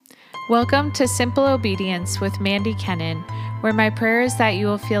Welcome to Simple Obedience with Mandy Kennan, where my prayer is that you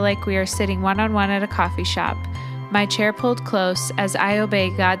will feel like we are sitting one-on-one at a coffee shop, my chair pulled close as I obey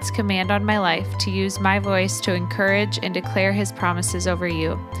God's command on my life to use my voice to encourage and declare His promises over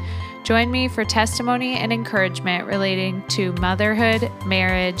you. Join me for testimony and encouragement relating to motherhood,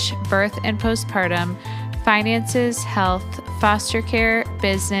 marriage, birth and postpartum, finances, health, foster care,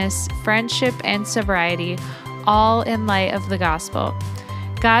 business, friendship, and sobriety, all in light of the gospel.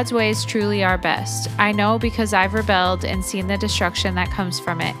 God's ways truly are best. I know because I've rebelled and seen the destruction that comes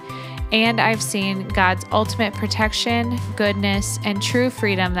from it. And I've seen God's ultimate protection, goodness, and true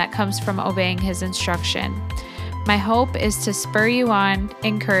freedom that comes from obeying His instruction. My hope is to spur you on,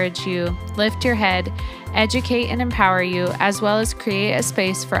 encourage you, lift your head, educate and empower you, as well as create a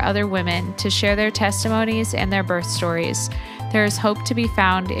space for other women to share their testimonies and their birth stories. There is hope to be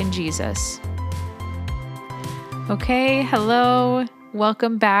found in Jesus. Okay, hello.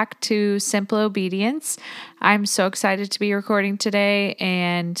 Welcome back to Simple Obedience. I'm so excited to be recording today,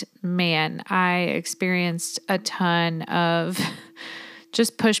 and man, I experienced a ton of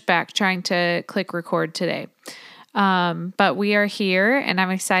just pushback trying to click record today. But we are here, and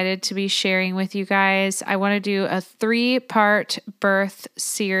I'm excited to be sharing with you guys. I want to do a 3-part birth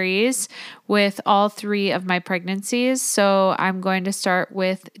series with all 3 of my pregnancies. So I'm going to start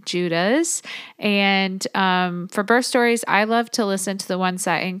with Judah's. And for birth stories, I love to listen to the ones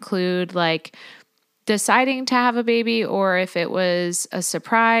that include like deciding to have a baby, or if it was a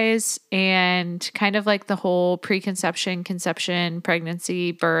surprise, and kind of like the whole preconception, conception,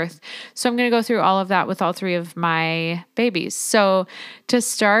 pregnancy, birth. So I'm going to go through all of that with all 3 of my babies. So to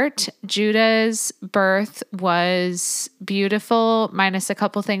start, Judah's birth was beautiful, minus a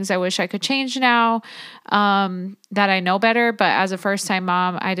couple things I wish I could change now that I know better. But as a first-time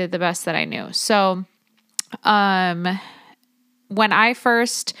mom, I did the best that I knew. So when I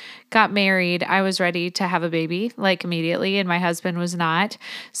first got married, I was ready to have a baby, like immediately, and my husband was not.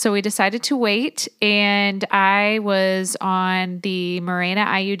 So we decided to wait, and I was on the Mirena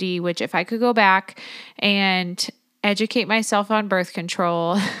IUD, which if I could go back and educate myself on birth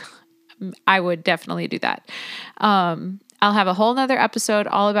control, I would definitely do that. I'll have a whole nother episode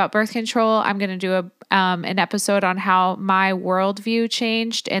all about birth control. I'm going to do an episode on how my worldview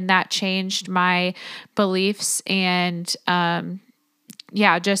changed, and that changed my beliefs and,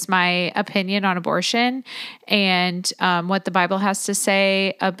 just my opinion on abortion and what the Bible has to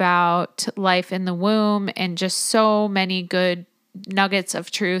say about life in the womb, and just so many good nuggets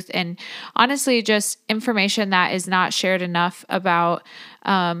of truth, and honestly, just information that is not shared enough about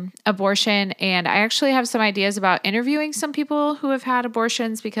abortion. And I actually have some ideas about interviewing some people who have had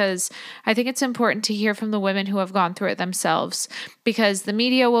abortions, because I think it's important to hear from the women who have gone through it themselves, because the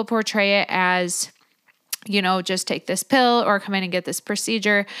media will portray it as, just take this pill or come in and get this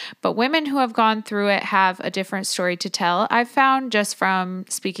procedure. But women who have gone through it have a different story to tell, I've found, just from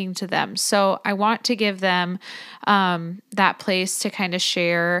speaking to them. So I want to give them that place to kind of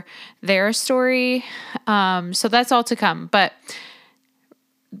share their story. So that's all to come. But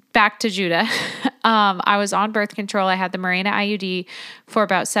back to Judah. I was on birth control. I had the Mirena IUD for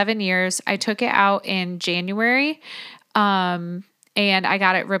about 7 years. I took it out in January. And I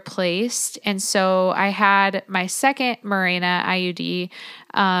got it replaced. And so I had my second Mirena IUD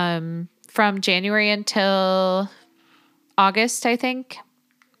from January until August, I think,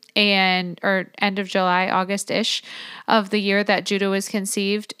 or end of July, August-ish of the year that Judah was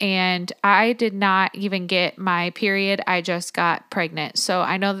conceived. And I did not even get my period. I just got pregnant. So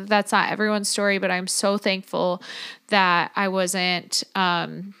I know that that's not everyone's story, but I'm so thankful that I wasn't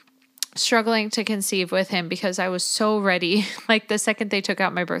struggling to conceive with him, because I was so ready. Like the second they took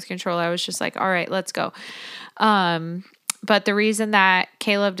out my birth control, I was just like, all right, let's go. But the reason that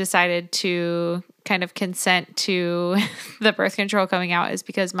Caleb decided to kind of consent to the birth control coming out is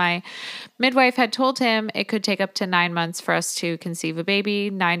because my midwife had told him it could take up to 9 months for us to conceive a baby,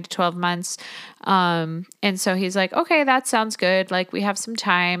 9 to 12 months. And so he's like, okay, that sounds good. Like, we have some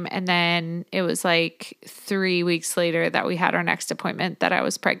time. And then it was like 3 weeks later that we had our next appointment that I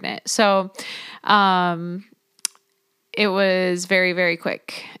was pregnant. So, it was very, very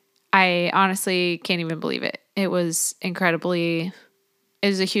quick. I honestly can't even believe it. It was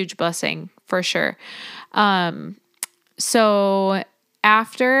a huge blessing for sure. So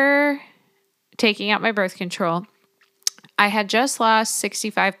after taking out my birth control, I had just lost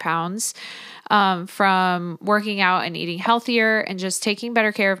 65 pounds from working out and eating healthier and just taking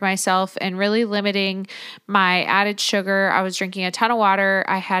better care of myself and really limiting my added sugar. I was drinking a ton of water.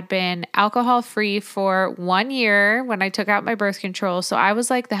 I had been alcohol free for 1 year when I took out my birth control. So I was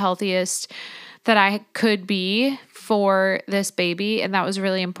like the healthiest that I could be for this baby, and that was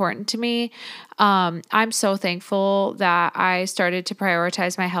really important to me. I'm so thankful that I started to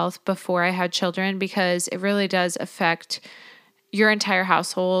prioritize my health before I had children, because it really does affect your entire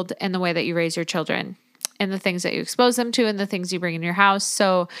household and the way that you raise your children and the things that you expose them to and the things you bring in your house.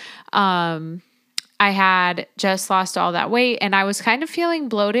 So, I had just lost all that weight and I was kind of feeling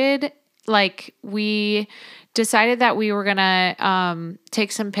bloated. Like, we decided that we were going to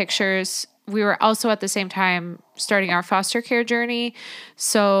take some pictures. We were also at the same time starting our foster care journey.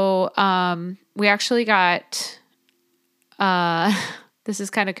 So we actually got, this is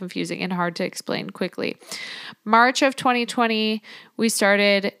kind of confusing and hard to explain quickly. March of 2020, we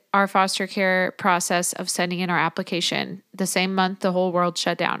started our foster care process of sending in our application. The same month, the whole world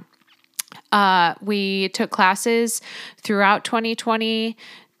shut down. We took classes throughout 2020.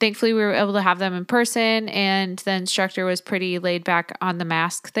 Thankfully, we were able to have them in person, and the instructor was pretty laid back on the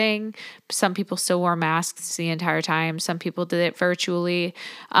mask thing. Some people still wore masks the entire time. Some people did it virtually,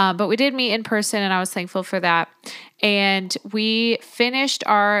 but we did meet in person, and I was thankful for that. And we finished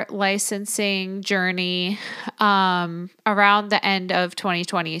our licensing journey around the end of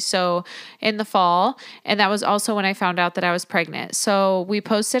 2020, so in the fall. And that was also when I found out that I was pregnant. So we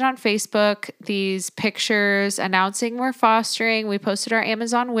posted on Facebook these pictures announcing we're fostering. We posted our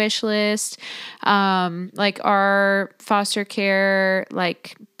Amazon wish list, like our foster care,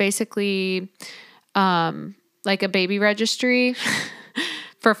 like basically like a baby registry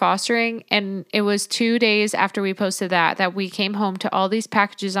for fostering. And it was 2 days after we posted that we came home to all these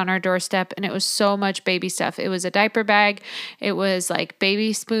packages on our doorstep, and it was so much baby stuff. It was a diaper bag. It was like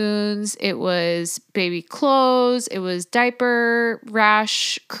baby spoons. It was baby clothes. It was diaper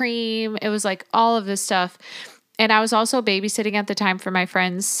rash cream. It was like all of this stuff. And I was also babysitting at the time for my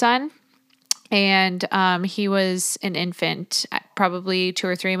friend's son. And he was an infant, probably 2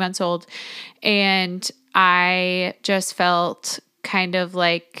 or 3 months old. And I just felt kind of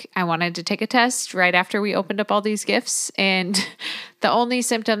like I wanted to take a test right after we opened up all these gifts. And the only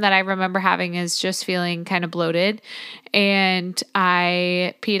symptom that I remember having is just feeling kind of bloated. And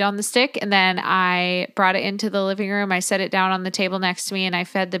I peed on the stick, and then I brought it into the living room. I set it down on the table next to me, and I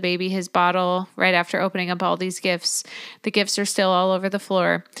fed the baby his bottle right after opening up all these gifts. The gifts are still all over the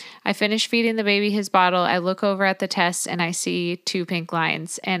floor. I finished feeding the baby his bottle. I look over at the test and I see 2 pink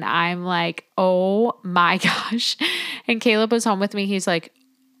lines, and I'm like, oh my gosh. And Caleb was home with me. He's like,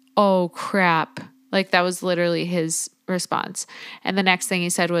 oh crap. Like, that was literally his response. And the next thing he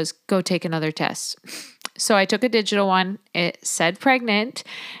said was, go take another test. So I took a digital one. It said pregnant,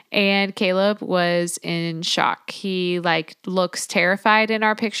 and Caleb was in shock. He looks terrified in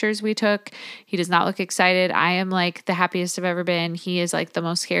our pictures we took. He does not look excited. I am like the happiest I've ever been. He is like the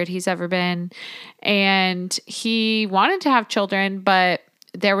most scared he's ever been. And he wanted to have children, but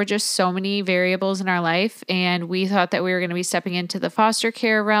there were just so many variables in our life, and we thought that we were going to be stepping into the foster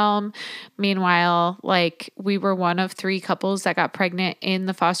care realm. Meanwhile, we were one of 3 couples that got pregnant in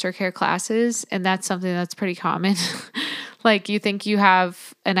the foster care classes, and that's something that's pretty common. You think you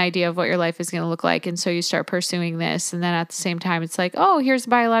have an idea of what your life is going to look like, and so you start pursuing this, and then at the same time, it's like, oh, here's a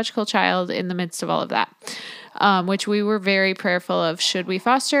biological child in the midst of all of that. Which we were very prayerful of. Should we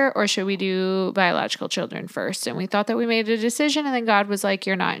foster or should we do biological children first? And we thought that we made a decision, and then God was like,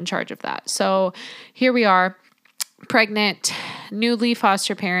 you're not in charge of that. So here we are, pregnant, newly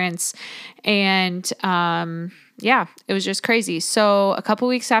foster parents. And it was just crazy. So a couple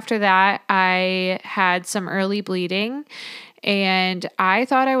weeks after that, I had some early bleeding. And I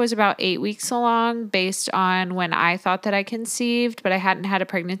thought I was about 8 weeks along based on when I thought that I conceived, but I hadn't had a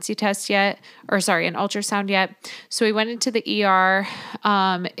pregnancy test yet, an ultrasound yet. So we went into the ER.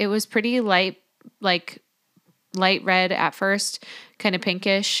 It was pretty light red at first, kind of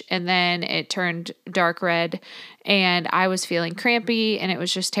pinkish, and then it turned dark red, and I was feeling crampy, and it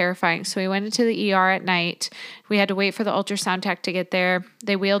was just terrifying. So we went into the ER at night. We had to wait for the ultrasound tech to get there.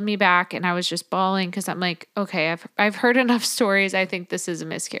 They wheeled me back, and I was just bawling because I'm like, okay, I've heard enough stories. I think this is a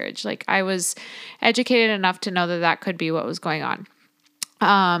miscarriage. I was educated enough to know that that could be what was going on.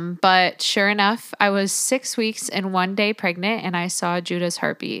 But sure enough, I was 6 weeks and 1 day pregnant, and I saw Judah's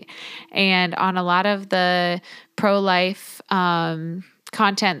heartbeat. And on a lot of the pro-life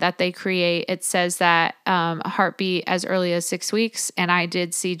content that they create, it says that a heartbeat as early as 6 weeks. And I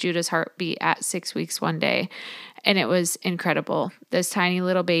did see Judah's heartbeat at 6 weeks 1 day, and it was incredible. This tiny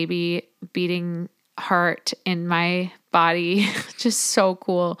little baby beating heart in my body, just so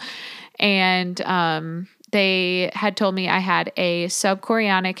cool. And they had told me I had a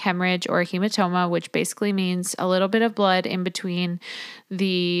subchorionic hemorrhage or hematoma, which basically means a little bit of blood in between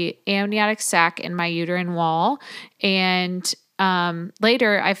the amniotic sac and my uterine wall. And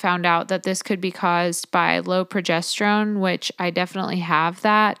later I found out that this could be caused by low progesterone, which I definitely have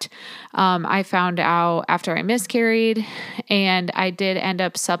that. I found out after I miscarried, and I did end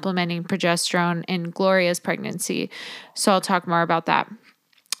up supplementing progesterone in Gloria's pregnancy. So I'll talk more about that.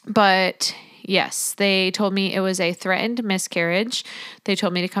 But yes, they told me it was a threatened miscarriage. They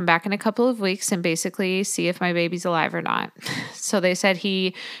told me to come back in a couple of weeks and basically see if my baby's alive or not. So they said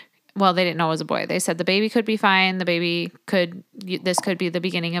they didn't know it was a boy. They said the baby could be fine. This could be the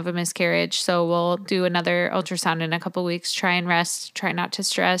beginning of a miscarriage. So we'll do another ultrasound in a couple of weeks, try and rest, try not to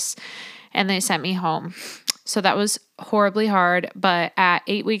stress. And they sent me home. So that was horribly hard. But at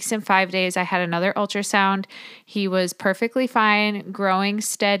 8 weeks and 5 days, I had another ultrasound. He was perfectly fine, growing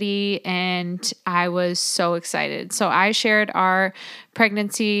steady, and I was so excited. So I shared our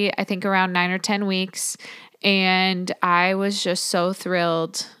pregnancy, I think around 9 or 10 weeks. And I was just so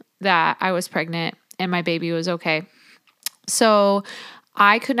thrilled that I was pregnant and my baby was okay. So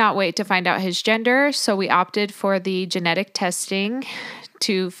I could not wait to find out his gender. So we opted for the genetic testing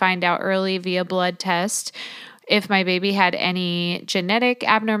to find out early via blood test if my baby had any genetic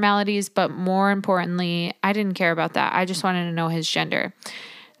abnormalities. But more importantly, I didn't care about that. I just wanted to know his gender.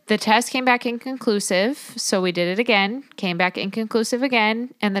 The test came back inconclusive, so we did it again, came back inconclusive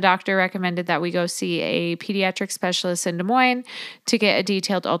again, and the doctor recommended that we go see a pediatric specialist in Des Moines to get a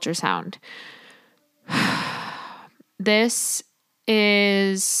detailed ultrasound. This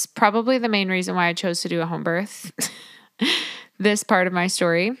is probably the main reason why I chose to do a home birth, this part of my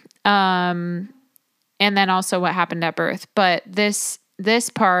story, and then also what happened at birth. But this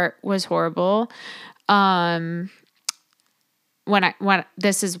part was horrible.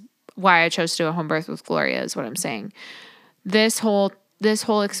 This is why I chose to do a home birth with Gloria is what I'm saying. This whole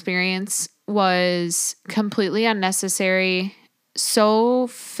experience was completely unnecessary, so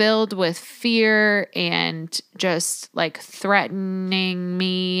filled with fear and just like threatening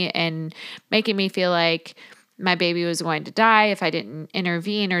me and making me feel like my baby was going to die if I didn't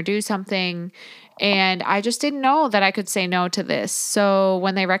intervene or do something. And I just didn't know that I could say no to this. So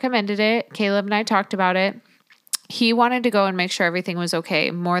when they recommended it, Caleb and I talked about it. He wanted to go and make sure everything was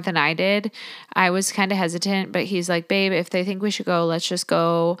okay more than I did. I was kind of hesitant, but he's like, babe, if they think we should go, let's just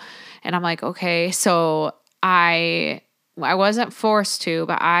go. And I'm like, okay. So I wasn't forced to,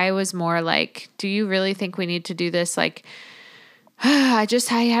 but I was more like, do you really think we need to do this? Like, I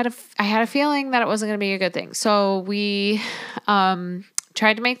had a feeling that it wasn't going to be a good thing. So we,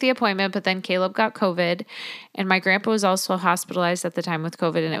 tried to make the appointment, but then Caleb got COVID and my grandpa was also hospitalized at the time with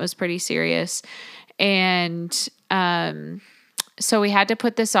COVID and it was pretty serious. And, so we had to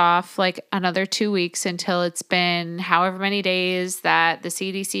put this off like another 2 weeks until it's been however many days that the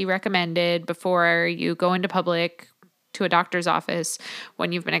CDC recommended before you go into public to a doctor's office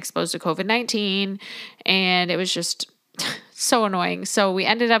when you've been exposed to COVID-19. And it was just so annoying. So we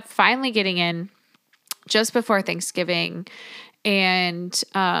ended up finally getting in just before Thanksgiving. And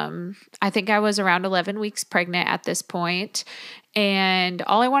I think I was around 11 weeks pregnant at this point. And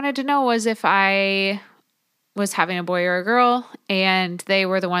all I wanted to know was if I was having a boy or a girl. And they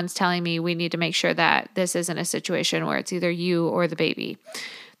were the ones telling me we need to make sure that this isn't a situation where it's either you or the baby.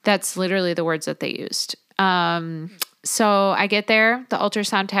 That's literally the words that they used. So I get there, the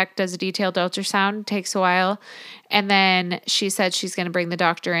ultrasound tech does a detailed ultrasound, takes a while. And then she said she's going to bring the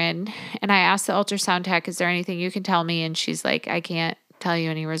doctor in. And I asked the ultrasound tech, is there anything you can tell me? And she's like, I can't tell you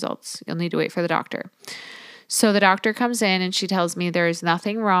any results. You'll need to wait for the doctor. So the doctor comes in and she tells me there's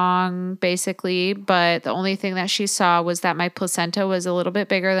nothing wrong, basically, but the only thing that she saw was that my placenta was a little bit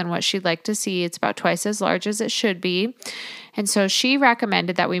bigger than what she'd like to see. It's about twice as large as it should be. And so she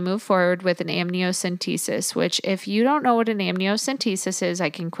recommended that we move forward with an amniocentesis, which if you don't know what an amniocentesis is, I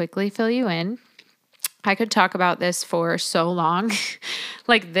can quickly fill you in. I could talk about this for so long.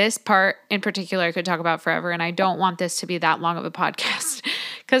 Like this part in particular, I could talk about forever. And I don't want this to be that long of a podcast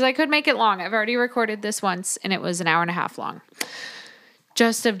because I could make it long. I've already recorded this once and it was an hour and a half long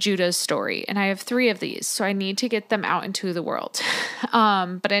just of Judah's story. And I have 3 of these, so I need to get them out into the world.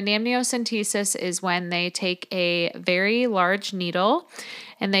 But an amniocentesis is when they take a very large needle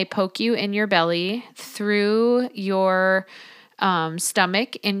and they poke you in your belly through your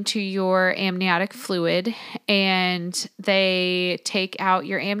stomach into your amniotic fluid, and they take out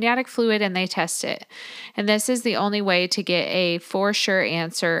your amniotic fluid and they test it. And this is the only way to get a for sure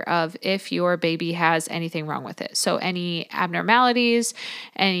answer of if your baby has anything wrong with it. So any abnormalities,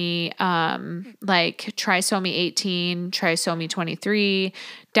 any like trisomy 18, trisomy 23,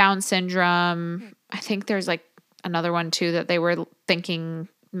 Down syndrome. I think there's like another one too that they were thinking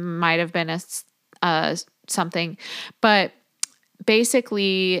might have been a something, but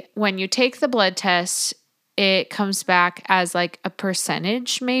basically, when you take the blood test, it comes back as like a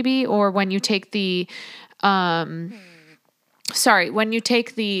percentage maybe, or when you take the, when you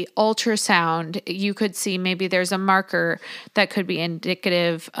take the ultrasound, you could see maybe there's a marker that could be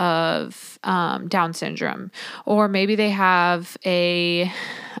indicative of Down syndrome, or maybe they have a,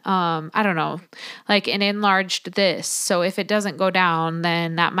 I don't know, like an enlarged this. So if it doesn't go down,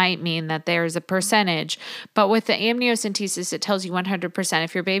 then that might mean that there's a percentage. But with the amniocentesis, it tells you 100%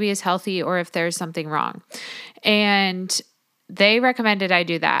 if your baby is healthy or if there's something wrong. And they recommended I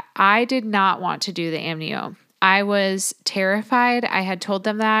do that. I did not want to do the amnio. I was terrified. I had told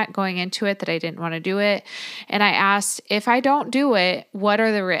them that going into it, that I didn't want to do it. And I asked, if I don't do it, what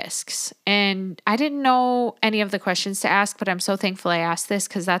are the risks? And I didn't know any of the questions to ask, but I'm so thankful I asked this,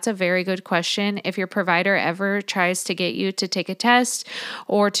 because that's a very good question. If your provider ever tries to get you to take a test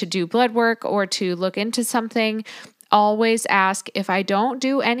or to do blood work or to look into something, always ask, if I don't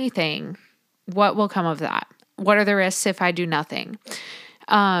do anything, what will come of that? What are the risks if I do nothing?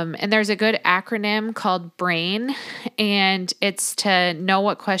 And there's a good acronym called BRAIN, and it's to know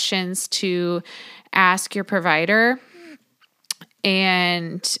what questions to ask your provider.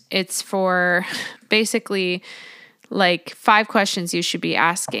 And it's for basically like 5 questions you should be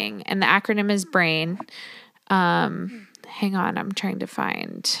asking. And the acronym is BRAIN. Hang on, I'm trying to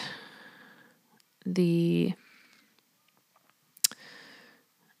find the,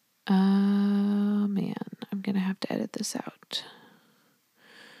 man, I'm going to have to edit this out.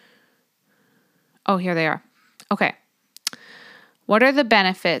 Oh, here they are. Okay. What are the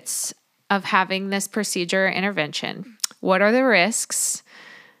benefits of having this procedure or intervention? What are the risks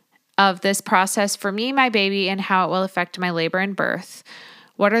of this process for me, my baby, and how it will affect my labor and birth?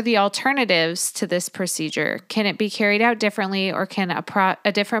 What are the alternatives to this procedure? Can it be carried out differently, or can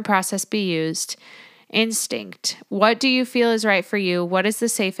a different process be used? Instinct. What do you feel is right for you? What is the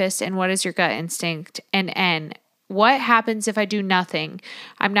safest, and what is your gut instinct? And N. What happens if I do nothing?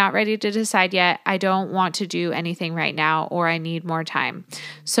 I'm not ready to decide yet. I don't want to do anything right now, or I need more time.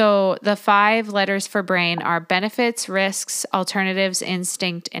 So the 5 letters for BRAIN are benefits, risks, alternatives,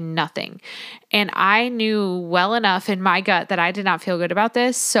 instinct, and nothing. And I knew well enough in my gut that I did not feel good about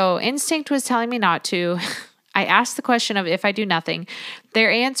this. So instinct was telling me not to. I asked the question of if I do nothing.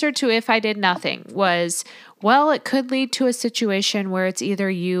 Their answer to if I did nothing was, well, it could lead to a situation where it's either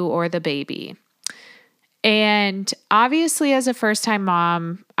you or the baby. And obviously, as a first-time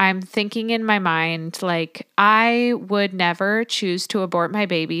mom, I'm thinking in my mind, like, I would never choose to abort my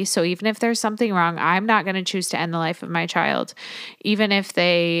baby. So even if there's something wrong, I'm not going to choose to end the life of my child. Even if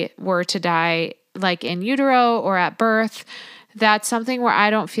they were to die, like in utero or at birth, that's something where I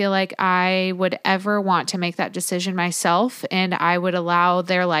don't feel like I would ever want to make that decision myself. And I would allow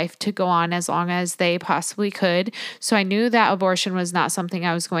their life to go on as long as they possibly could. So I knew that abortion was not something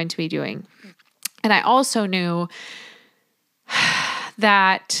I was going to be doing. And I also knew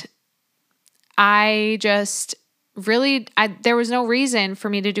that I just really, there was no reason for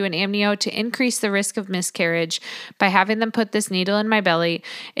me to do an amnio to increase the risk of miscarriage by having them put this needle in my belly.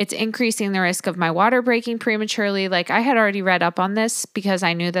 It's increasing the risk of my water breaking prematurely. Like, I had already read up on this because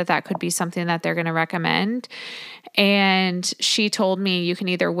I knew that that could be something that they're going to recommend. And she told me you can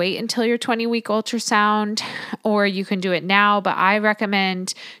either wait until your 20-week ultrasound or you can do it now. But I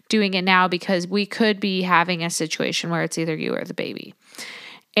recommend doing it now because we could be having a situation where it's either you or the baby.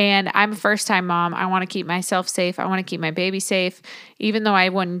 And I'm a first-time mom. I want to keep myself safe. I want to keep my baby safe. Even though I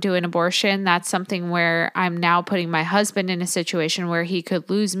wouldn't do an abortion, that's something where I'm now putting my husband in a situation where he could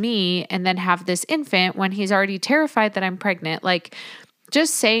lose me and then have this infant when he's already terrified that I'm pregnant. Like,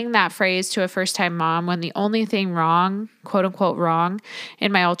 just saying that phrase to a first-time mom when the only thing wrong, quote unquote wrong,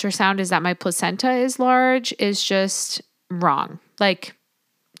 in my ultrasound is that my placenta is large is just wrong. Like,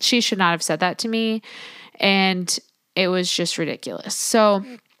 she should not have said that to me. And it was just ridiculous. So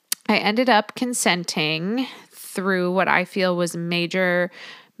I ended up consenting through what I feel was major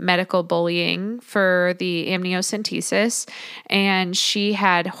medical bullying for the amniocentesis. And she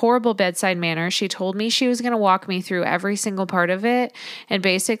had horrible bedside manner. She told me she was going to walk me through every single part of it. And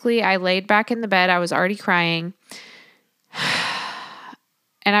basically, I laid back in the bed. I was already crying.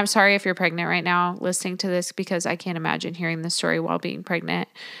 And I'm sorry if you're pregnant right now listening to this, because I can't imagine hearing this story while being pregnant,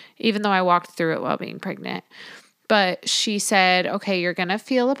 even though I walked through it while being pregnant. But she said, okay, you're going to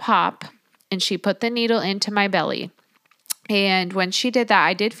feel a pop. And she put the needle into my belly. And when she did that,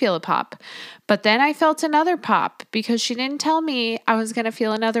 I did feel a pop. But then I felt another pop because she didn't tell me I was going to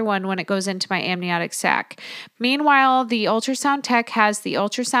feel another one when it goes into my amniotic sac. Meanwhile, the ultrasound tech has the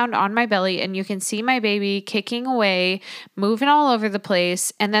ultrasound on my belly, and you can see my baby kicking away, moving all over the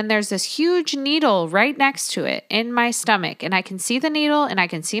place. And then there's this huge needle right next to it in my stomach. And I can see the needle and I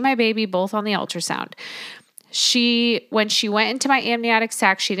can see my baby both on the ultrasound. when she went into my amniotic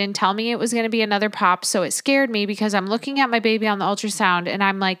sac, she didn't tell me it was going to be another pop. So it scared me because I'm looking at my baby on the ultrasound and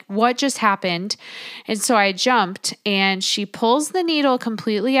I'm like, what just happened? And so I jumped and she pulls the needle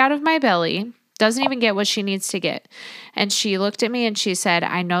completely out of my belly, doesn't even get what she needs to get. And she looked at me and she said,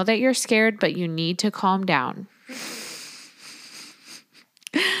 I know that you're scared, but you need to calm down.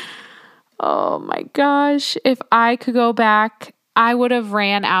 Oh my gosh. If I could go back, I would have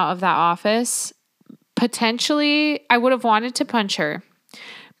ran out of that office. Potentially, I would have wanted to punch her.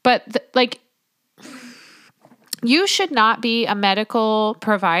 But you should not be a medical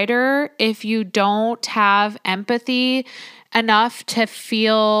provider if you don't have empathy enough to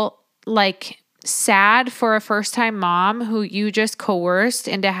feel like sad for a first-time mom who you just coerced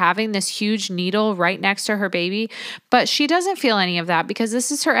into having this huge needle right next to her baby. But she doesn't feel any of that because this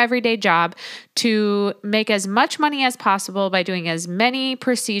is her everyday job to make as much money as possible by doing as many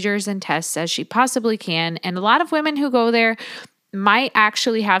procedures and tests as she possibly can. And a lot of women who go there might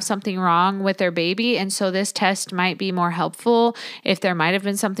actually have something wrong with their baby. And so this test might be more helpful if there might have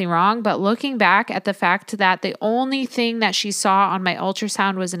been something wrong. But looking back at the fact that the only thing that she saw on my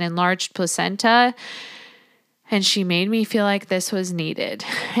ultrasound was an enlarged placenta, and she made me feel like this was needed.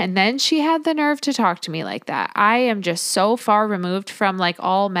 And then she had the nerve to talk to me like that. I am just so far removed from like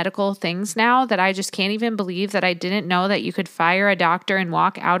all medical things now that I just can't even believe that I didn't know that you could fire a doctor and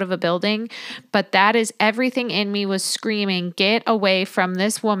walk out of a building. But that is everything in me was screaming, get away from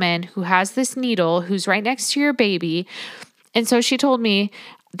this woman who has this needle, who's right next to your baby. And so she told me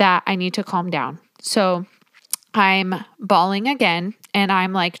that I need to calm down. So I'm bawling again and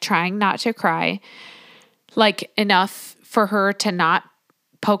I'm like trying not to cry. Like enough for her to not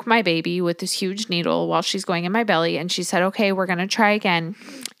poke my baby with this huge needle while she's going in my belly. And she said, okay, we're going to try again.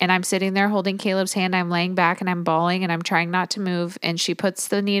 And I'm sitting there holding Caleb's hand. I'm laying back and I'm bawling and I'm trying not to move. And she puts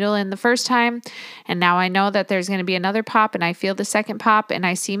the needle in the first time. And now I know that there's going to be another pop and I feel the second pop and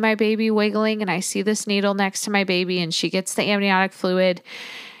I see my baby wiggling and I see this needle next to my baby and she gets the amniotic fluid.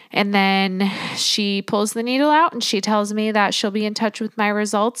 And then she pulls the needle out and she tells me that she'll be in touch with my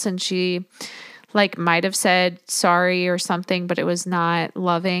results. And she might have said sorry or something, but it was not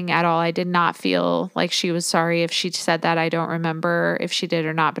loving at all. I did not feel like she was sorry. If she said that, I don't remember if she did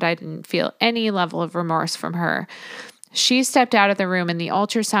or not, but I didn't feel any level of remorse from her. She stepped out of the room and the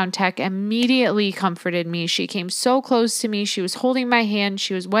ultrasound tech immediately comforted me. She came so close to me. She was holding my hand.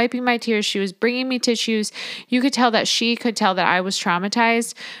 She was wiping my tears. She was bringing me tissues. You could tell that she could tell that I was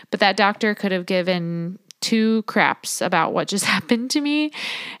traumatized, but that doctor could have given two craps about what just happened to me.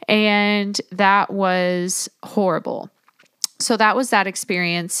 And that was horrible. So that was that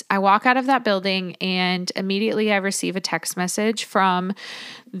experience. I walk out of that building and immediately I receive a text message from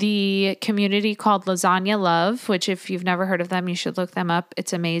the community called Lasagna Love, which if you've never heard of them, you should look them up.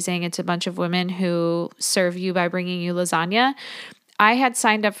 It's amazing. It's a bunch of women who serve you by bringing you lasagna. I had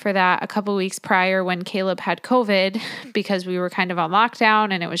signed up for that a couple weeks prior when Caleb had COVID because we were kind of on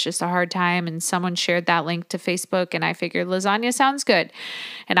lockdown and it was just a hard time. And someone shared that link to Facebook and I figured lasagna sounds good.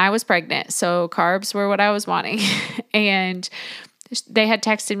 And I was pregnant, so carbs were what I was wanting. And they had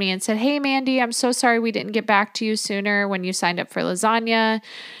texted me and said, hey, Mandy, I'm so sorry we didn't get back to you sooner when you signed up for lasagna.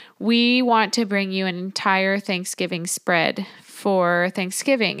 We want to bring you an entire Thanksgiving spread for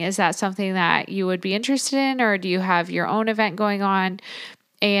Thanksgiving. Is that something that you would be interested in, or do you have your own event going on?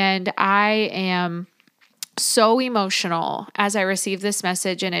 And I am so emotional as I received this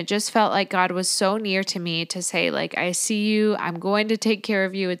message, and it just felt like God was so near to me to say, like, I see you. I'm going to take care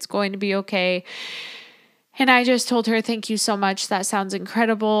of you. It's going to be okay. And I just told her, thank you so much. That sounds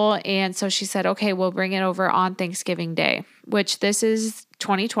incredible. And so she said, okay, we'll bring it over on Thanksgiving Day, which this is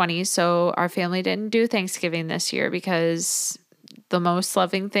 2020. So our family didn't do Thanksgiving this year because the most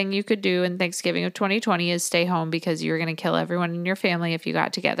loving thing you could do in Thanksgiving of 2020 is stay home because you're going to kill everyone in your family if you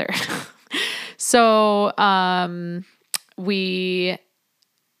got together. So we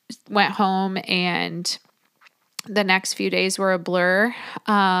went home and the next few days were a blur,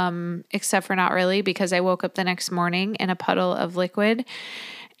 except for not really, because I woke up the next morning in a puddle of liquid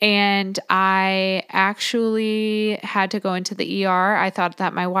and I actually had to go into the ER. I thought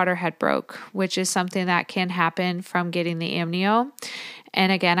that my water had broke, which is something that can happen from getting the amnio.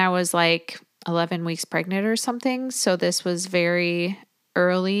 And again, I was like 11 weeks pregnant or something. So this was very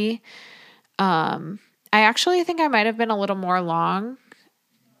early. I actually think I might have been a little more long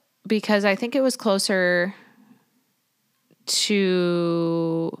because I think it was closer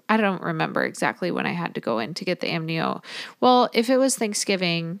to, I don't remember exactly when I had to go in to get the amnio. Well, if it was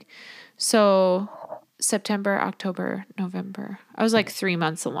Thanksgiving, so September, October, November, I was like 3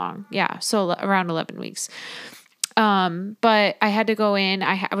 months along. Yeah. So around 11 weeks. But I had to go in.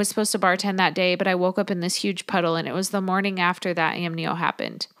 I was supposed to bartend that day, but I woke up in this huge puddle, and it was the morning after that amnio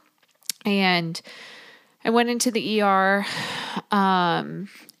happened. And I went into the ER, and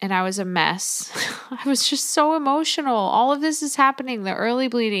I was a mess. I was just so emotional. All of this is happening, the early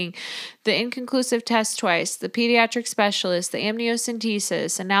bleeding, the inconclusive test twice, the pediatric specialist, the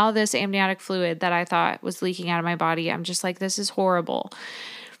amniocentesis, and now this amniotic fluid that I thought was leaking out of my body. I'm just like, this is horrible.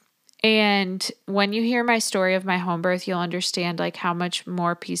 And when you hear my story of my home birth, you'll understand like how much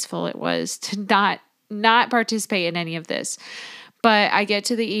more peaceful it was to not participate in any of this. But I get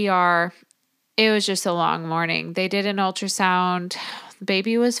to the ER. It was just a long morning. They did an ultrasound. The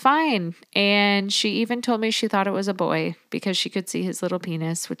baby was fine. And she even told me she thought it was a boy because she could see his little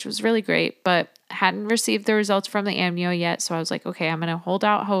penis, which was really great, but hadn't received the results from the amnio yet. So I was like, okay, I'm going to hold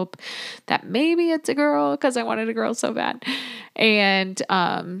out hope that maybe it's a girl because I wanted a girl so bad. And,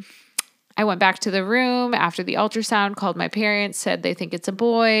 I went back to the room after the ultrasound, called my parents, said they think it's a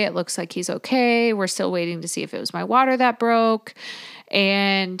boy. It looks like he's okay. We're still waiting to see if it was my water that broke.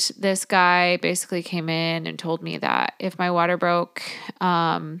 And this guy basically came in and told me that if my water broke,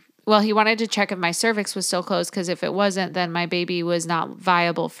 he wanted to check if my cervix was still closed, because if it wasn't, then my baby was not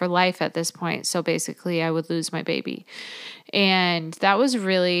viable for life at this point. So basically I would lose my baby. And that was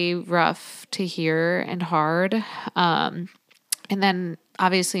really rough to hear and hard. And then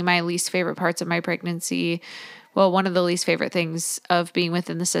obviously my least favorite parts of my pregnancy, one of the least favorite things of being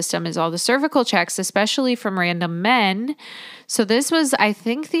within the system is all the cervical checks, especially from random men. So this was, I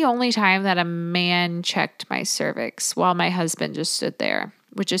think, the only time that a man checked my cervix while my husband just stood there,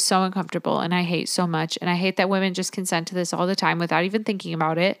 which is so uncomfortable and I hate so much. And I hate that women just consent to this all the time without even thinking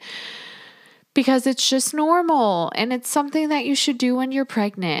about it, because it's just normal and it's something that you should do when you're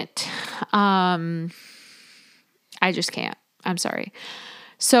pregnant. I just can't. I'm sorry.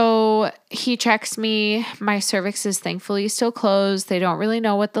 So he checks me. My cervix is thankfully still closed. They don't really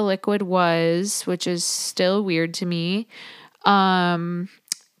know what the liquid was, which is still weird to me. But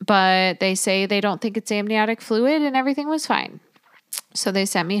they say they don't think it's amniotic fluid and everything was fine. So they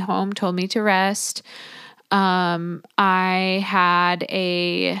sent me home, told me to rest. I had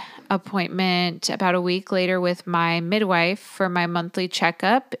a appointment about a week later with my midwife for my monthly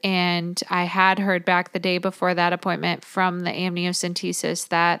checkup. And I had heard back the day before that appointment from the amniocentesis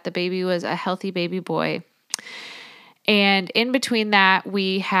that the baby was a healthy baby boy. And in between that,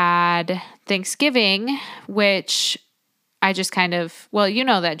 we had Thanksgiving, which I just kind of, you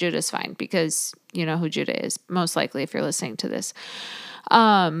know that Judah's fine because you know who Judah is, most likely if you're listening to this.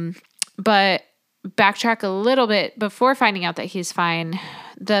 But backtrack a little bit before finding out that he's fine.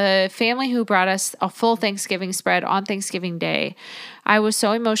 The family who brought us a full Thanksgiving spread on Thanksgiving Day, I was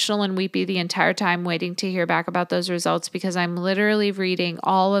so emotional and weepy the entire time waiting to hear back about those results, because I'm literally reading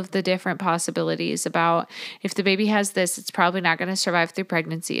all of the different possibilities about if the baby has this, it's probably not going to survive through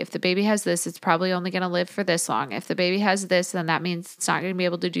pregnancy. If the baby has this, it's probably only going to live for this long. If the baby has this, then that means it's not going to be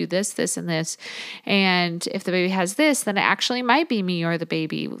able to do this, this, and this. And if the baby has this, then it actually might be me or the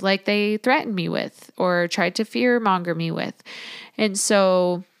baby, like they threatened me with or tried to fear monger me with. And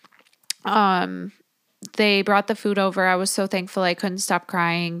so, they brought the food over. I was so thankful. I couldn't stop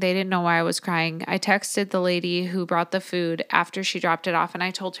crying. They didn't know why I was crying. I texted the lady who brought the food after she dropped it off, and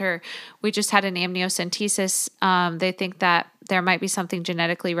I told her we just had an amniocentesis. They think that there might be something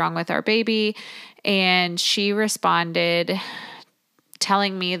genetically wrong with our baby. And she responded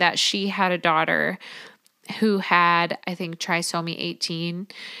telling me that she had a daughter who had, I think, trisomy 18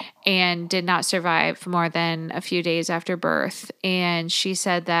 and did not survive more than a few days after birth. And she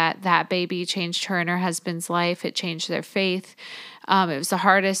said that that baby changed her and her husband's life. It changed their faith. It was the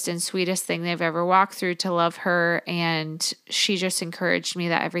hardest and sweetest thing they've ever walked through to love her. And she just encouraged me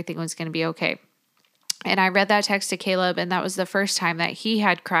that everything was going to be okay. And I read that text to Caleb, and that was the first time that he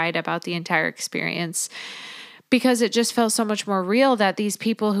had cried about the entire experience, because it just felt so much more real that these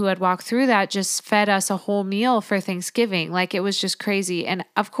people who had walked through that just fed us a whole meal for Thanksgiving. Like, it was just crazy. And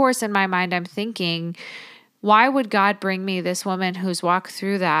of course, in my mind, I'm thinking, why would God bring me this woman who's walked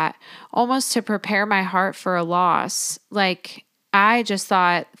through that almost to prepare my heart for a loss? Like, I just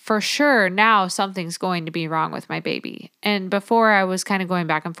thought for sure now something's going to be wrong with my baby. And before I was kind of going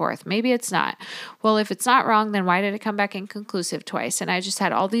back and forth. Maybe it's not. Well, if it's not wrong, then why did it come back inconclusive twice? And I just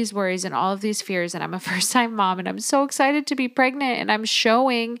had all these worries and all of these fears. And I'm a first-time mom and I'm so excited to be pregnant and I'm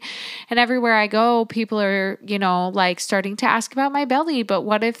showing. And everywhere I go, people are, like starting to ask about my belly. But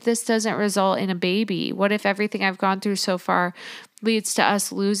what if this doesn't result in a baby? What if everything I've gone through so far leads to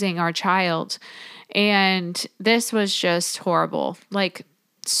us losing our child? And this was just horrible. Like,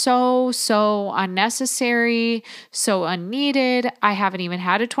 so unnecessary, so unneeded. I haven't even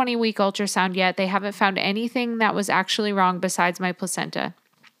had a 20-week ultrasound yet. They haven't found anything that was actually wrong besides my placenta.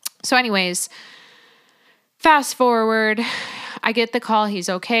 So anyways, fast forward, I get the call, he's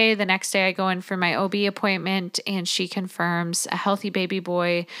okay. The next day I go in for my OB appointment and she confirms a healthy baby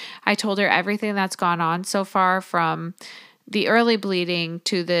boy. I told her everything that's gone on so far, from the early bleeding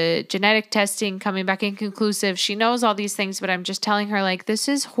to the genetic testing coming back inconclusive. She knows all these things, but I'm just telling her, like, this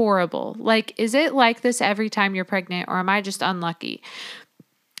is horrible. Like, is it like this every time you're pregnant, or am I just unlucky?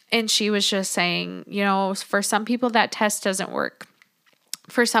 And she was just saying, for some people that test doesn't work.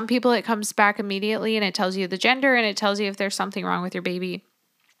 For some people, it comes back immediately and it tells you the gender and it tells you if there's something wrong with your baby.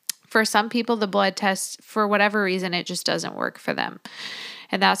 For some people, the blood test, for whatever reason, it just doesn't work for them.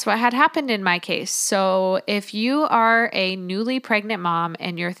 And that's what had happened in my case. So if you are a newly pregnant mom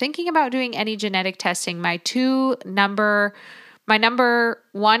and you're thinking about doing any genetic testing, my number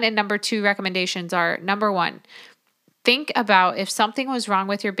one and number two recommendations are: number one, think about if something was wrong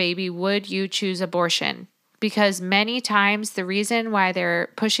with your baby, would you choose abortion? Because many times the reason why they're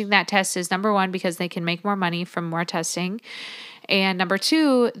pushing that test is, number one, because they can make more money from more testing. And number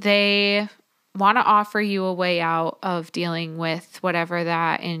two, they want to offer you a way out of dealing with whatever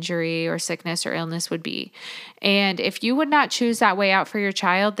that injury or sickness or illness would be. And if you would not choose that way out for your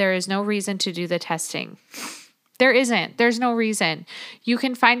child, there is no reason to do the testing. There isn't. There's no reason. You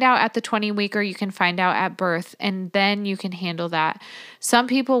can find out at the 20-week, or you can find out at birth, and then you can handle that. Some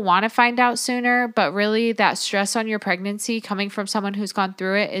people want to find out sooner, but really that stress on your pregnancy coming from someone who's gone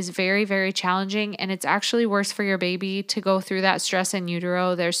through it is very, very challenging. And it's actually worse for your baby to go through that stress in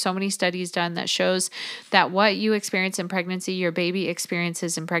utero. There's so many studies done that shows that what you experience in pregnancy, your baby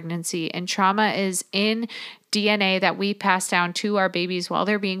experiences in pregnancy. And trauma is in DNA that we pass down to our babies while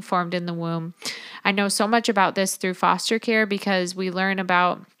they're being formed in the womb. I know so much about this through foster care, because we learn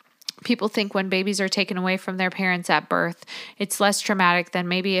about people think when babies are taken away from their parents at birth, it's less traumatic than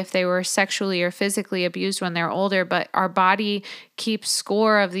maybe if they were sexually or physically abused when they're older. But our body keeps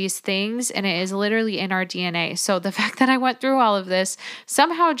score of these things, and it is literally in our DNA. So the fact that I went through all of this,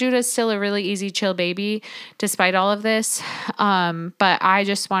 somehow Judah's still a really easy, chill baby despite all of this. But I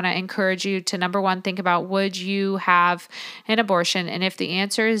just want to encourage you to, number one, think about, would you have an abortion? And if the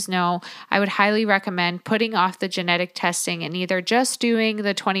answer is no, I would highly recommend putting off the genetic testing and either just doing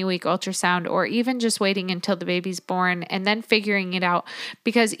the 20-week ultrasound, or even just waiting until the baby's born and then figuring it out.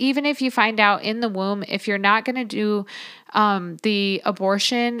 Because even if you find out in the womb, if you're not going to do the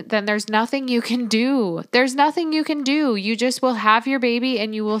abortion, then there's nothing you can do. There's nothing you can do. You just will have your baby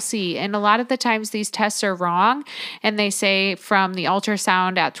and you will see. And a lot of the times these tests are wrong, and they say from the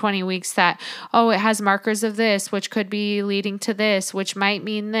ultrasound at 20 weeks that, oh, it has markers of this, which could be leading to this, which might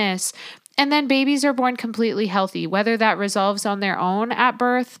mean this. And then babies are born completely healthy, whether that resolves on their own at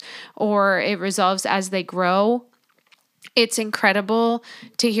birth or it resolves as they grow. It's incredible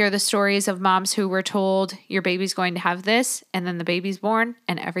to hear the stories of moms who were told your baby's going to have this, and then the baby's born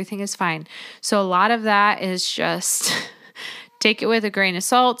and everything is fine. So a lot of that is just take it with a grain of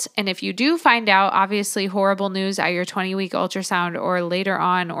salt. And if you do find out, obviously, horrible news at your 20-week ultrasound or later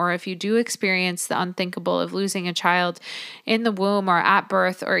on, or if you do experience the unthinkable of losing a child in the womb or at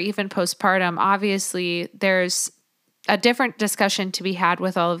birth or even postpartum, obviously there's a different discussion to be had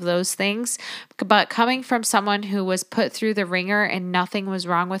with all of those things. But coming from someone who was put through the ringer and nothing was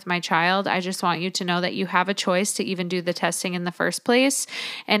wrong with my child, I just want you to know that you have a choice to even do the testing in the first place.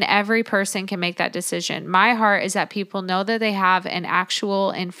 And every person can make that decision. My heart is that people know that they have an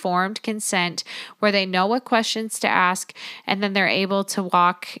actual informed consent where they know what questions to ask, and then they're able to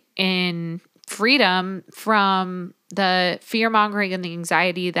walk in freedom from the fear mongering and the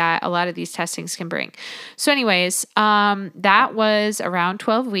anxiety that a lot of these testings can bring. So anyways, that was around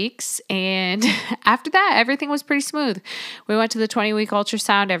 12 weeks. And after that, everything was pretty smooth. We went to the 20-week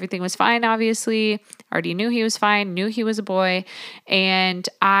ultrasound. Everything was fine, obviously. Already knew he was fine, knew he was a boy. And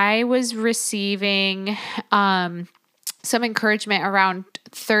I was receiving some encouragement around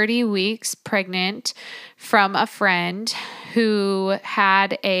 30 weeks pregnant from a friend who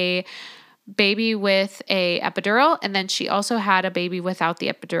had a baby with a epidural, and then she also had a baby without the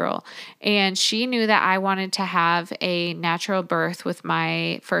epidural. And she knew that I wanted to have a natural birth with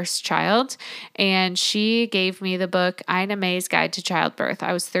my first child, and she gave me the book Ina May's Guide to Childbirth.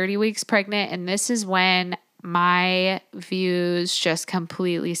 I was 30 weeks pregnant, and this is when my views just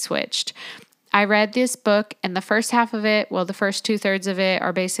completely switched. I read this book, and the first half of it, well, the first 2/3 of it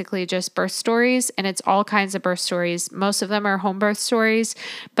are basically just birth stories, and it's all kinds of birth stories. Most of them are home birth stories,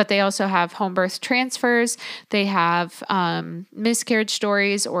 but they also have home birth transfers. They have miscarriage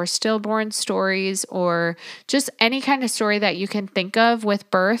stories or stillborn stories or just any kind of story that you can think of with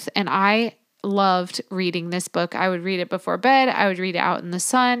birth. And I loved reading this book. I would read it before bed. I would read it out in the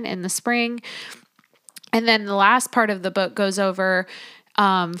sun in the spring. And then the last part of the book goes over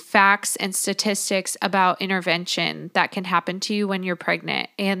facts and statistics about intervention that can happen to you when you're pregnant.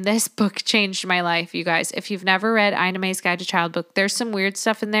 And this book changed my life, you guys. If you've never read Ina May's Guide to Childbirth, there's some weird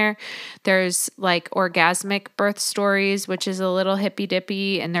stuff in there. There's like orgasmic birth stories, which is a little hippy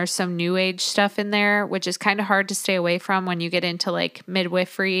dippy. And there's some new age stuff in there, which is kind of hard to stay away from when you get into like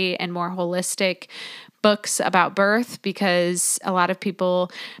midwifery and more holistic books about birth, because a lot of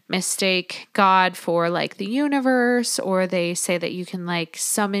people mistake God for like the universe, or they say that you can like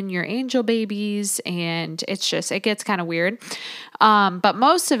summon your angel babies, and it gets kind of weird. But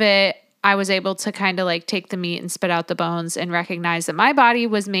most of it, I was able to kind of like take the meat and spit out the bones and recognize that my body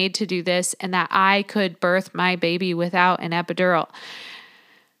was made to do this and that I could birth my baby without an epidural.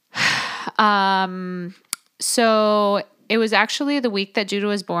 So it was actually the week that Judah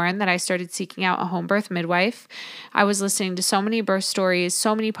was born that I started seeking out a home birth midwife. I was listening to so many birth stories,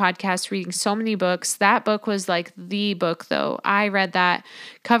 so many podcasts, reading so many books. That book was like the book, though. I read that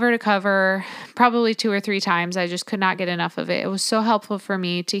cover to cover probably 2 or 3 times. I just could not get enough of it. It was so helpful for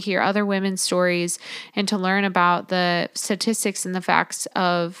me to hear other women's stories and to learn about the statistics and the facts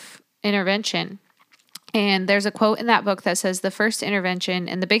of intervention. And there's a quote in that book that says, the first intervention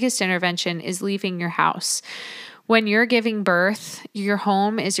and the biggest intervention is leaving your house. When you're giving birth, your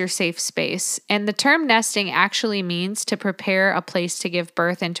home is your safe space. And the term nesting actually means to prepare a place to give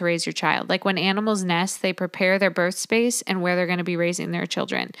birth and to raise your child. Like when animals nest, they prepare their birth space and where they're going to be raising their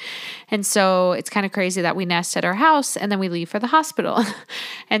children. And so it's kind of crazy that we nest at our house and then we leave for the hospital.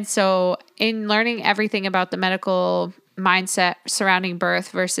 And so in learning everything about the medical mindset surrounding birth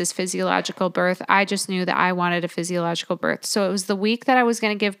versus physiological birth, I just knew that I wanted a physiological birth. So it was the week that I was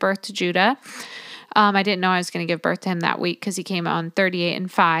going to give birth to Judah. I didn't know I was going to give birth to him that week because he came on 38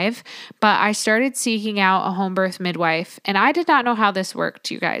 and 5, but I started seeking out a home birth midwife, and I did not know how this worked,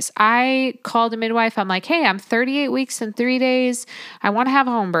 you guys. I called a midwife. I'm like, hey, I'm 38 weeks and 3 days. I want to have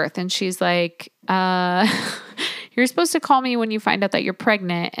a home birth. And she's like, you're supposed to call me when you find out that you're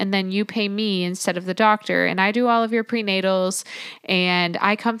pregnant, and then you pay me instead of the doctor, and I do all of your prenatals, and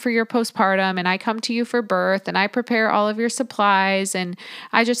I come for your postpartum, and I come to you for birth, and I prepare all of your supplies. And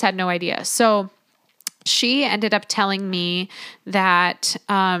I just had no idea. So she ended up telling me that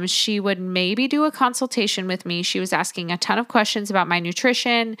she would maybe do a consultation with me. She was asking a ton of questions about my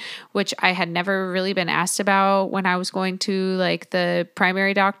nutrition, which I had never really been asked about when I was going to like the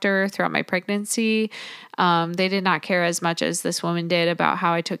primary doctor throughout my pregnancy. They did not care as much as this woman did about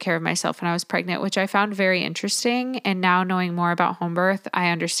how I took care of myself when I was pregnant, which I found very interesting. And now knowing more about home birth, I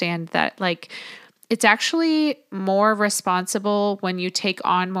understand that like it's actually more responsible when you take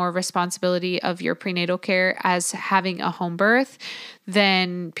on more responsibility of your prenatal care as having a home birth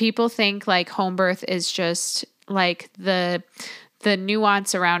than people think. Like home birth is just like the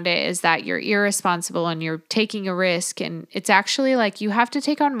nuance around it is that you're irresponsible and you're taking a risk. And it's actually like you have to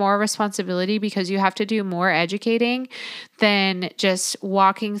take on more responsibility because you have to do more educating than just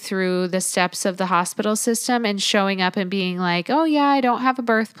walking through the steps of the hospital system and showing up and being like, oh yeah, I don't have a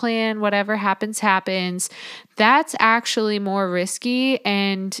birth plan. Whatever happens, happens. That's actually more risky.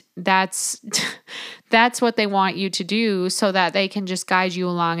 And that's what they want you to do so that they can just guide you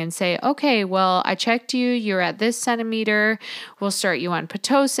along and say, okay, well, I checked you. You're at this centimeter. We'll start you on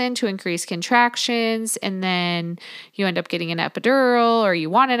Pitocin to increase contractions. And then you end up getting an epidural or you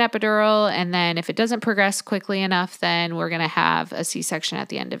want an epidural. And then if it doesn't progress quickly enough, then we're going to have a C-section at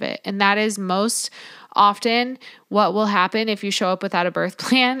the end of it. And that is most often what will happen if you show up without a birth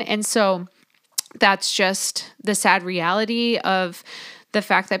plan. And so that's just the sad reality of the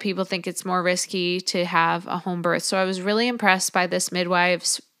fact that people think it's more risky to have a home birth. So I was really impressed by this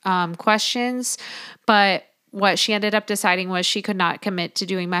midwife's questions, but what she ended up deciding was she could not commit to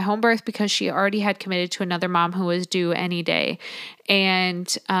doing my home birth because she already had committed to another mom who was due any day. And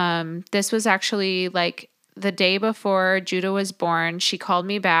this was actually like the day before Judah was born. She called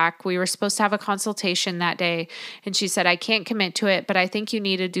me back. We were supposed to have a consultation that day. And she said, I can't commit to it, but I think you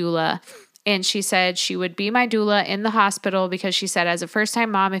need a doula. And she said she would be my doula in the hospital because she said, as a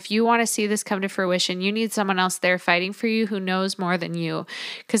first-time mom, if you want to see this come to fruition, you need someone else there fighting for you who knows more than you.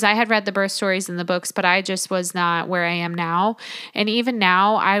 Because I had read the birth stories in the books, but I just was not where I am now. And even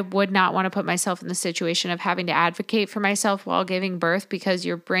now, I would not want to put myself in the situation of having to advocate for myself while giving birth, because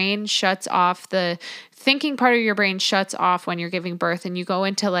your brain shuts off, the thinking part of your brain shuts off when you're giving birth, and you go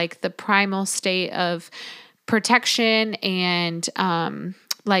into like the primal state of protection and,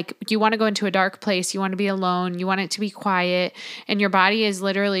 like you want to go into a dark place, you want to be alone, you want it to be quiet, and your body is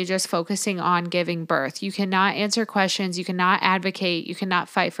literally just focusing on giving birth. You cannot answer questions, you cannot advocate, you cannot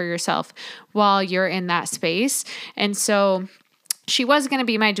fight for yourself while you're in that space. And so she was going to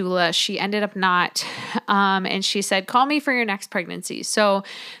be my doula. She ended up not. And she said, call me for your next pregnancy. So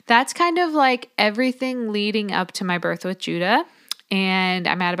that's kind of like everything leading up to my birth with Judah. And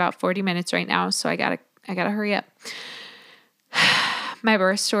I'm at about 40 minutes right now, so I gotta hurry up. My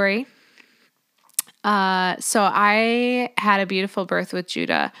birth story. So I had a beautiful birth with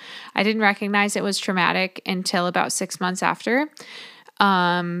Judah. I didn't recognize it was traumatic until about 6 months after,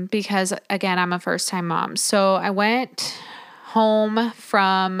 because again, I'm a first-time mom. So I went home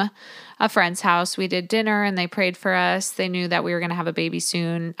from a friend's house. We did dinner and they prayed for us. They knew that we were going to have a baby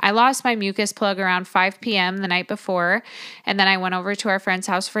soon. I lost my mucus plug around 5 p.m. the night before, and then I went over to our friend's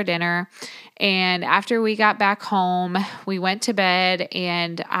house for dinner. And after we got back home, we went to bed,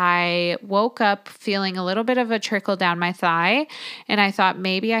 and I woke up feeling a little bit of a trickle down my thigh, and I thought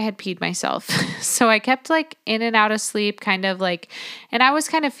maybe I had peed myself. So I kept like in and out of sleep, kind of like, and I was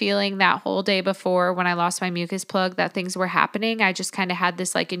kind of feeling that whole day before when I lost my mucus plug that things were happening. I just kind of had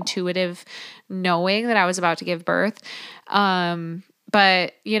this like intuitive knowing that I was about to give birth.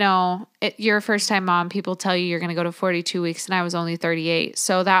 But you know, you're a first time mom, people tell you you're going to go to 42 weeks, and I was only 38.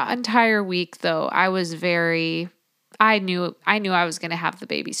 So that entire week though, I knew I was going to have the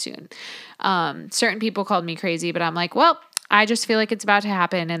baby soon. Certain people called me crazy, but I'm like, well, I just feel like it's about to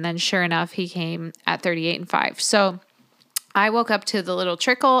happen. And then sure enough, he came at 38 and 5. So I woke up to the little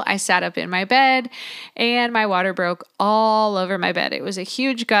trickle. I sat up in my bed and my water broke all over my bed. It was a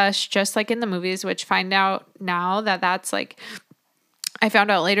huge gush, just like in the movies, which find out now that that's like, I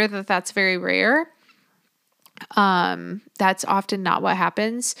found out later that that's very rare. That's often not what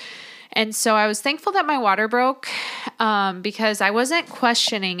happens. And so I was thankful that my water broke, because I wasn't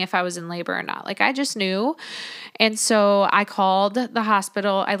questioning if I was in labor or not. Like I just knew. And so I called the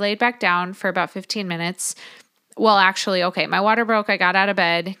hospital. I laid back down for about 15 minutes. Well, actually, okay, my water broke. I got out of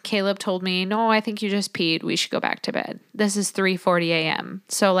bed. Caleb told me, no, I think you just peed. We should go back to bed. This is 3:40 a.m.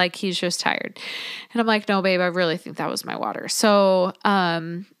 So like, he's just tired. And I'm like, no, babe, I really think that was my water. So,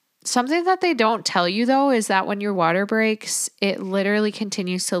 something that they don't tell you though, is that when your water breaks, it literally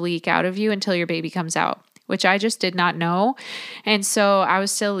continues to leak out of you until your baby comes out, which I just did not know. And so I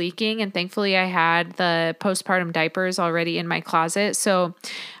was still leaking, and thankfully I had the postpartum diapers already in my closet. So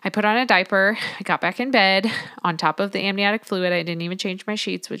I put on a diaper, I got back in bed on top of the amniotic fluid. I didn't even change my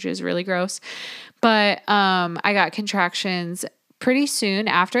sheets, which was really gross. But I got contractions pretty soon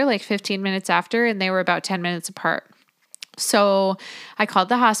after, like 15 minutes after, and they were about 10 minutes apart. So I called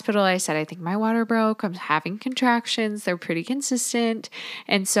the hospital. I said, I think my water broke. I'm having contractions. They're pretty consistent.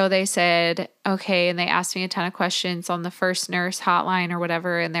 And so they said, okay. And they asked me a ton of questions on the first nurse hotline or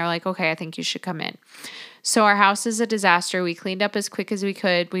whatever. And they're like, okay, I think you should come in. So our house is a disaster. We cleaned up as quick as we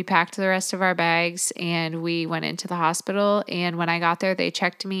could. We packed the rest of our bags and we went into the hospital. And when I got there, they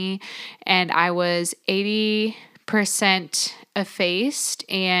checked me and I was 80%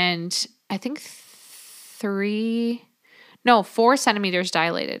 effaced and I think 4 centimeters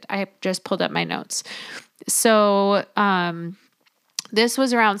dilated. I just pulled up my notes. So, this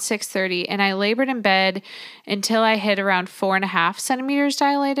was around 6:30 and I labored in bed until I hit around 4.5 centimeters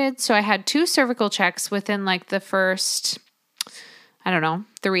dilated. So I had 2 cervical checks within like the first,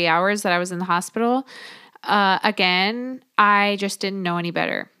 3 hours that I was in the hospital. Again, I just didn't know any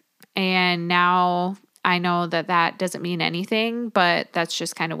better. And now I know that that doesn't mean anything, but that's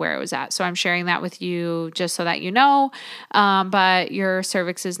just kind of where it was at. So I'm sharing that with you just so that you know, but your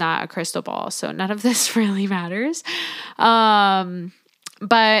cervix is not a crystal ball. So none of this really matters.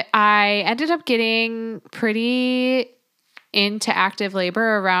 But I ended up getting pretty into active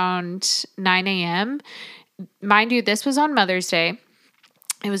labor around 9 a.m. Mind you, this was on Mother's Day.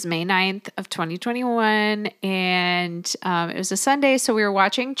 It was May 9th of 2021 and it was a Sunday. So we were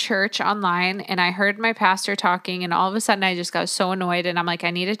watching church online and I heard my pastor talking and all of a sudden I just got so annoyed and I'm like,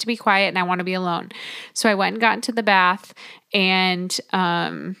 I need it to be quiet and I want to be alone. So I went and got into the bath and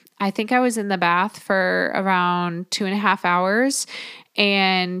I think I was in the bath for around 2.5 hours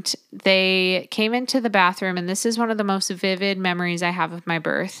And they came into the bathroom, and this is one of the most vivid memories I have of my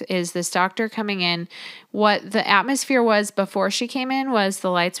birth, is this doctor coming in. What the atmosphere was before she came in was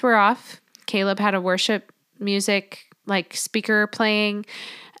the lights were off. Caleb had a worship music like speaker playing.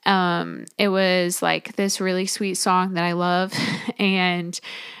 It was like this really sweet song that I love. And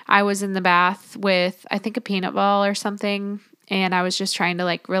I was in the bath with, I think, a peanut ball or something. And I was just trying to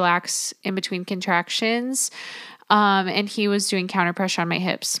like relax in between contractions. And he was doing counter pressure on my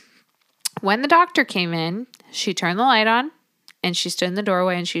hips. When the doctor came in, she turned the light on and she stood in the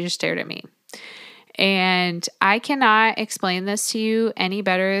doorway and she just stared at me. And I cannot explain this to you any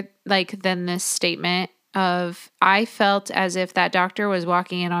better like than this statement of I felt as if that doctor was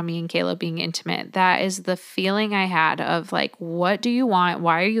walking in on me and Caleb being intimate. That is the feeling I had of like, what do you want?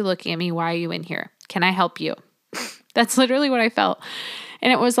 Why are you looking at me? Why are you in here? Can I help you? That's literally what I felt.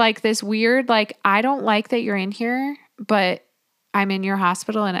 And it was like this weird, like, I don't like that you're in here, but I'm in your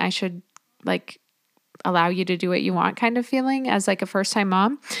hospital and I should like allow you to do what you want kind of feeling as like a first time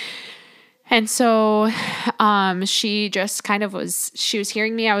mom. And so she just kind of she was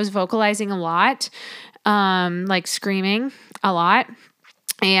hearing me. I was vocalizing a lot, like screaming a lot.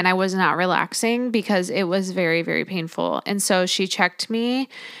 And I was not relaxing because it was very, very painful. And so she checked me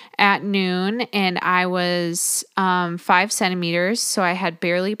at noon and I was 5 centimeters. So I had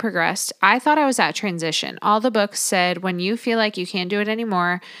barely progressed. I thought I was at transition. All the books said, when you feel like you can't do it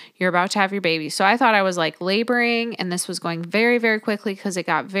anymore, you're about to have your baby. So I thought I was like laboring and this was going very, very quickly because it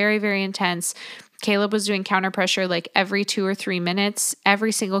got very, very intense. Caleb was doing counter pressure like every 2 or 3 minutes,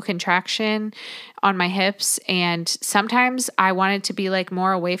 every single contraction on my hips. And sometimes I wanted to be like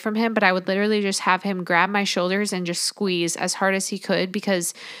more away from him, but I would literally just have him grab my shoulders and just squeeze as hard as he could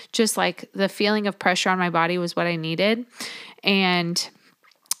because just like the feeling of pressure on my body was what I needed. And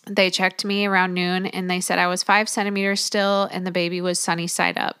they checked me around noon and they said I was 5 centimeters still and the baby was sunny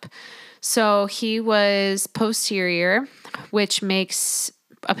side up. So he was posterior, which makes...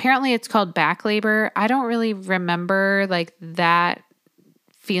 apparently it's called back labor. I don't really remember like that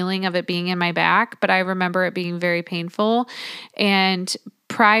feeling of it being in my back, but I remember it being very painful. And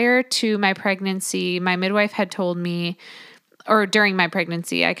prior to my pregnancy, my midwife had told me, or during my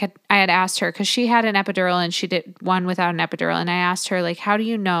pregnancy, I had asked her because she had an epidural and she did one without an epidural. And I asked her, like, how do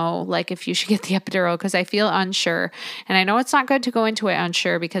you know, like, if you should get the epidural? Because I feel unsure. And I know it's not good to go into it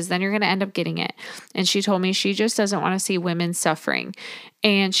unsure because then you're going to end up getting it. And she told me she just doesn't want to see women suffering.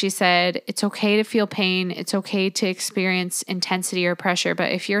 And she said, it's okay to feel pain. It's okay to experience intensity or pressure.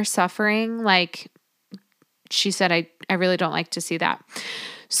 But if you're suffering, like she said, I really don't like to see that.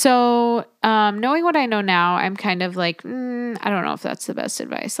 So, knowing what I know now, I'm kind of like, I don't know if that's the best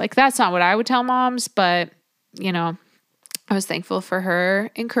advice. Like, that's not what I would tell moms, but, you know, I was thankful for her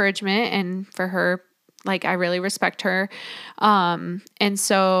encouragement and for her, like, I really respect her. And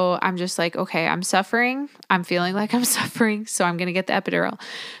so I'm just like, okay, I'm suffering. I'm feeling like I'm suffering. So I'm going to get the epidural.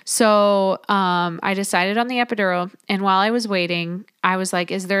 So, I decided on the epidural. And while I was waiting, I was like,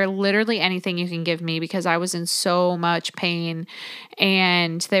 is there literally anything you can give me? Because I was in so much pain.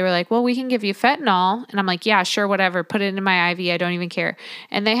 And they were like, well, we can give you fentanyl. And I'm like, yeah, sure, whatever. Put it in my IV. I don't even care.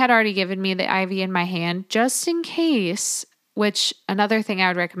 And they had already given me the IV in my hand just in case. Which another thing I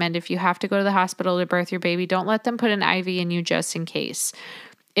would recommend, if you have to go to the hospital to birth your baby, don't let them put an IV in you just in case.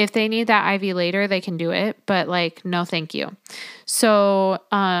 If they need that IV later, they can do it, but like, no, thank you. So,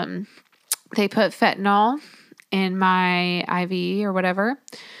 they put fentanyl in my IV or whatever,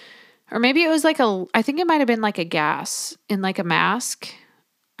 or maybe it was like I think it might've been like a gas in like a mask.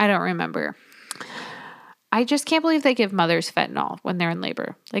 I don't remember. I just can't believe they give mothers fentanyl when they're in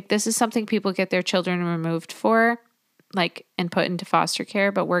labor. Like, this is something people get their children removed for, like, and put into foster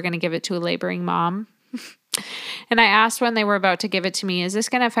care, but we're going to give it to a laboring mom. And I asked when they were about to give it to me, is this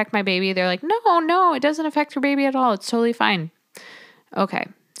going to affect my baby? They're like, no, it doesn't affect your baby at all. It's totally fine. Okay.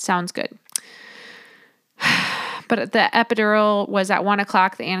 Sounds good. But the epidural was at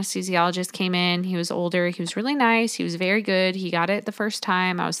 1:00. The anesthesiologist came in. He was older. He was really nice. He was very good. He got it the first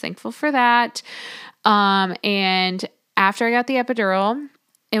time. I was thankful for that. And after I got the epidural,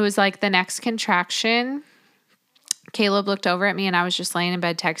 it was like the next contraction. Caleb looked over at me and I was just laying in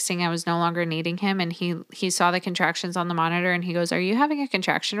bed texting. I was no longer needing him. And he saw the contractions on the monitor and he goes, are you having a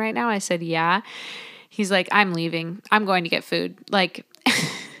contraction right now? I said, yeah. He's like, I'm leaving. I'm going to get food. Like,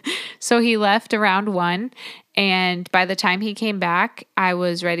 so he left around 1. And by the time he came back, I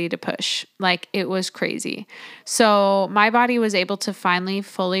was ready to push. Like, it was crazy. So my body was able to finally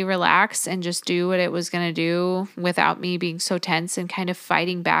fully relax and just do what it was going to do without me being so tense and kind of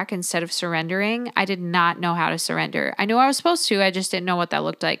fighting back instead of surrendering. I did not know how to surrender. I knew I was supposed to. I just didn't know what that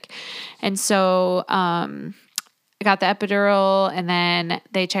looked like. And so, I got the epidural, and then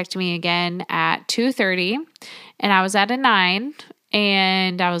they checked me again at 2:30, and I was at a 9,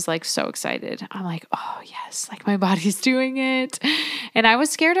 and I was like so excited. I'm like, oh yes, like my body's doing it. And I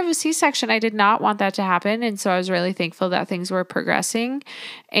was scared of a C-section. I did not want that to happen. And so I was really thankful that things were progressing.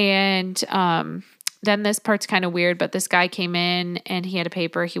 And then this part's kind of weird, but this guy came in and he had a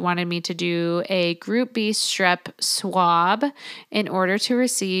paper. He wanted me to do a Group B strep swab in order to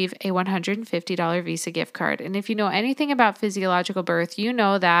receive a $150 Visa gift card. And if you know anything about physiological birth, you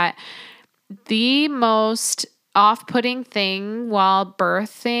know that the most off-putting thing while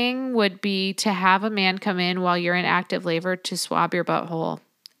birthing would be to have a man come in while you're in active labor to swab your butthole.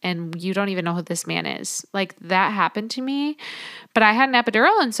 And you don't even know who this man is. Like, that happened to me. But I had an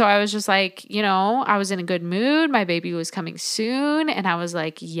epidural, and so I was just like, I was in a good mood. My baby was coming soon, and I was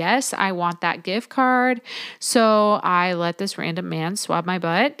like, yes, I want that gift card. So I let this random man swab my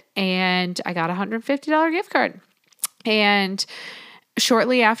butt, and I got a $150 gift card. And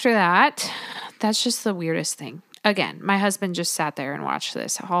shortly after that, that's just the weirdest thing. Again, my husband just sat there and watched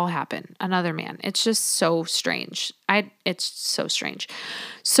this all happen. Another man. It's just so strange. It's so strange.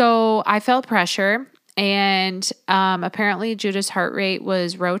 So I felt pressure, and apparently Judah's heart rate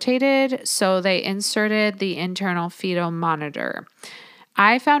was rotated, so they inserted the internal fetal monitor.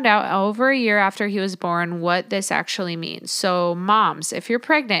 I found out over a year after he was born what this actually means. So moms, if you're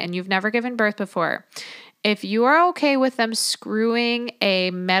pregnant and you've never given birth before, if you are okay with them screwing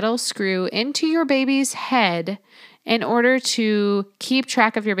a metal screw into your baby's head in order to keep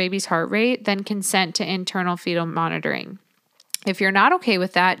track of your baby's heart rate, then consent to internal fetal monitoring. If you're not okay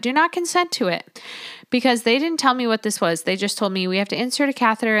with that, do not consent to it, because they didn't tell me what this was. They just told me we have to insert a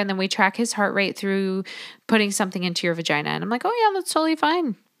catheter and then we track his heart rate through putting something into your vagina. And I'm like, oh yeah, that's totally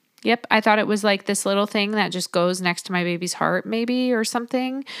fine. Yep. I thought it was like this little thing that just goes next to my baby's heart maybe or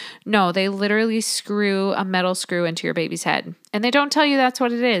something. No, they literally screw a metal screw into your baby's head, and they don't tell you that's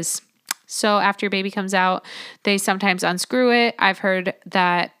what it is. So after your baby comes out, they sometimes unscrew it. I've heard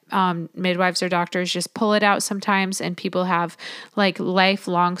that midwives or doctors just pull it out sometimes, and people have like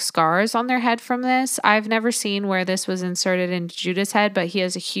lifelong scars on their head from this. I've never seen where this was inserted into Judah's head, but he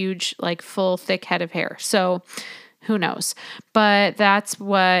has a huge, like full, thick head of hair. So who knows? But that's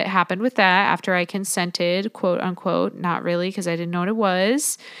what happened with that after I consented, quote unquote. Not really, because I didn't know what it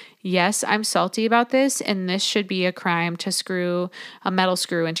was. Yes, I'm salty about this, and this should be a crime to screw a metal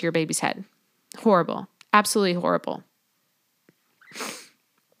screw into your baby's head. Horrible. Absolutely horrible.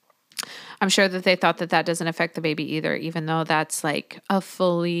 I'm sure that they thought that that doesn't affect the baby either, even though that's like a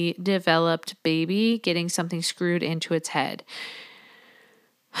fully developed baby getting something screwed into its head.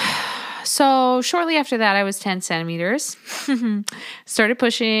 So shortly after that, I was 10 centimeters, started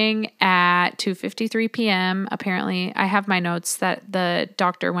pushing at 2:53 p.m. Apparently, I have my notes that the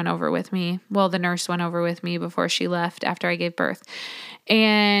doctor went over with me. Well, the nurse went over with me before she left after I gave birth.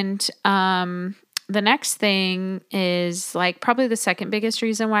 And the next thing is like probably the second biggest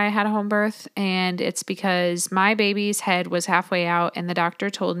reason why I had a home birth. And it's because my baby's head was halfway out, and the doctor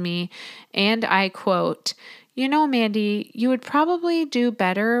told me, and I quote, Mandy, you would probably do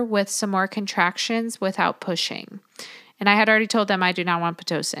better with some more contractions without pushing. And I had already told them I do not want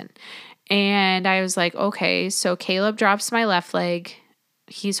Pitocin. And I was like, okay, so Caleb drops my left leg.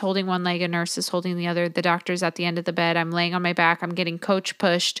 He's holding one leg, a nurse is holding the other. The doctor's at the end of the bed. I'm laying on my back. I'm getting coach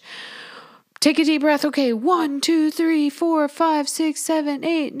pushed. Take a deep breath. Okay, 1, 2, 3, 4, 5, 6, 7,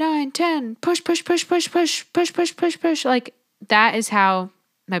 8, 9, 10. Push, push, push, push, push, push, push, push, push. Like, that is how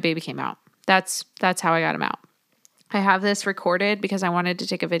my baby came out. That's how I got him out. I have this recorded because I wanted to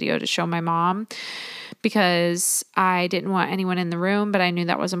take a video to show my mom, because I didn't want anyone in the room, but I knew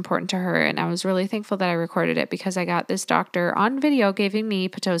that was important to her. And I was really thankful that I recorded it, because I got this doctor on video giving me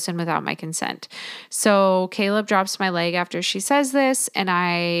Pitocin without my consent. So Caleb drops my leg after she says this, and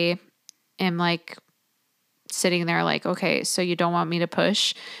I am like sitting there like, okay, so you don't want me to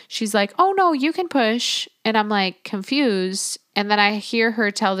push? She's like, oh no, you can push. And I'm like confused. And then I hear her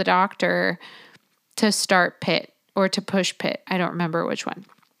tell the doctor to start pit or to push pit. I don't remember which one.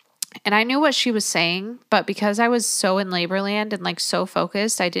 And I knew what she was saying, but because I was so in labor land and like so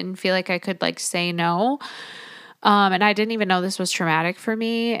focused, I didn't feel like I could like say no. And I didn't even know this was traumatic for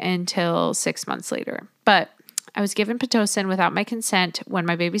me until 6 months later. But I was given Pitocin without my consent when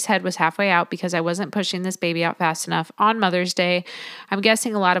my baby's head was halfway out, because I wasn't pushing this baby out fast enough on Mother's Day. I'm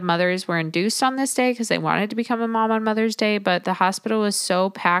guessing a lot of mothers were induced on this day because they wanted to become a mom on Mother's Day, but the hospital was so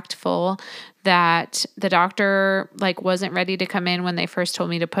packed full that the doctor like wasn't ready to come in when they first told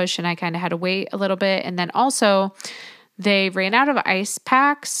me to push, and I kind of had to wait a little bit. And then also they ran out of ice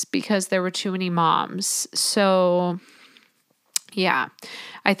packs because there were too many moms. So Yeah.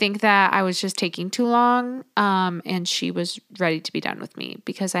 I think that I was just taking too long, and she was ready to be done with me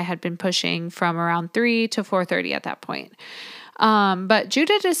because I had been pushing from around 3 to 4:30 at that point. But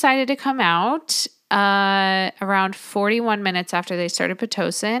Judah decided to come out around 41 minutes after they started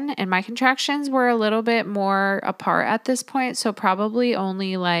Pitocin, and my contractions were a little bit more apart at this point, so probably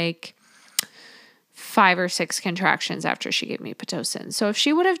only like 5 or 6 contractions after she gave me Pitocin. So if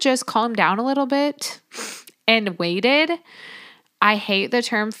she would have just calmed down a little bit and waited. I hate the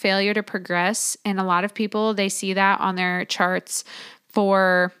term failure to progress. And a lot of people, they see that on their charts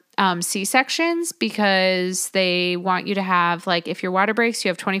for C-sections because they want you to have, like, if your water breaks, you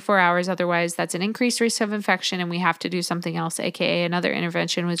have 24 hours. Otherwise, that's an increased risk of infection and we have to do something else, aka another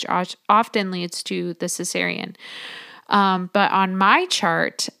intervention, which often leads to the cesarean. But on my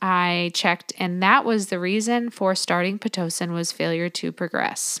chart, I checked, and that was the reason for starting Pitocin was failure to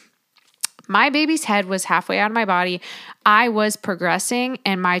progress. My baby's head was halfway out of my body. I was progressing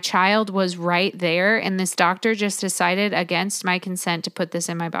and my child was right there. And this doctor just decided against my consent to put this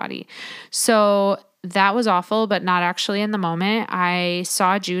in my body. So that was awful, but not actually in the moment. I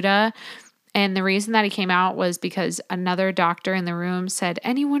saw Judah. And the reason that he came out was because another doctor in the room said,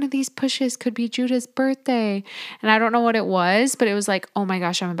 any one of these pushes could be Judah's birthday. And I don't know what it was, but it was like, oh my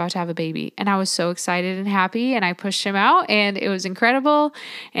gosh, I'm about to have a baby. And I was so excited and happy. And I pushed him out and it was incredible.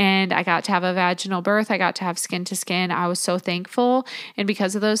 And I got to have a vaginal birth. I got to have skin to skin. I was so thankful. And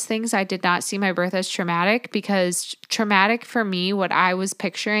because of those things, I did not see my birth as traumatic, because traumatic for me, what I was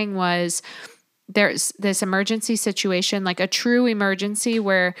picturing was there's this emergency situation, like a true emergency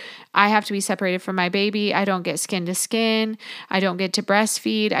where I have to be separated from my baby. I don't get skin to skin. I don't get to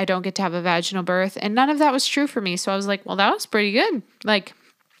breastfeed. I don't get to have a vaginal birth. And none of that was true for me. So I was like, well, that was pretty good. Like,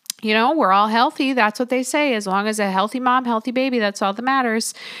 you know, we're all healthy. That's what they say. As long as a healthy mom, healthy baby, that's all that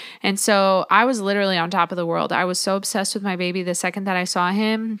matters. And so I was literally on top of the world. I was so obsessed with my baby the second that I saw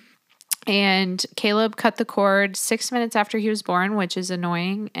him. And Caleb cut the cord 6 minutes after he was born, which is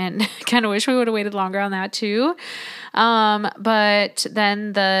annoying, and kind of wish we would have waited longer on that too. But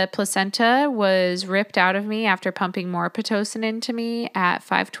then the placenta was ripped out of me after pumping more Pitocin into me at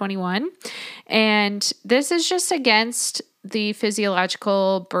 5:21. And this is just against the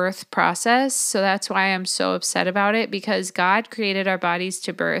physiological birth process. So that's why I'm so upset about it, because God created our bodies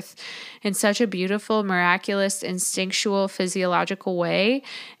to birth in such a beautiful, miraculous, instinctual, physiological way.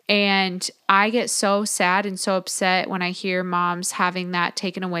 And I get so sad and so upset when I hear moms having that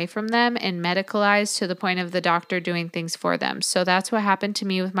taken away from them and medicalized to the point of the doctor doing things for them. So that's what happened to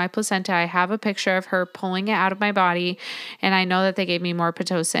me with my placenta. I have a picture of her pulling it out of my body, and I know that they gave me more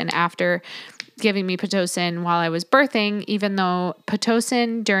Pitocin after giving me Pitocin while I was birthing, even though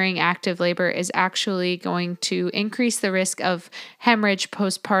Pitocin during active labor is actually going to increase the risk of hemorrhage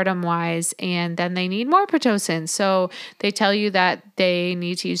postpartum wise, and then they need more Pitocin. So they tell you that they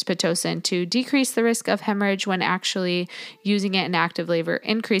need to use Pitocin to decrease the risk of hemorrhage, when actually using it in active labor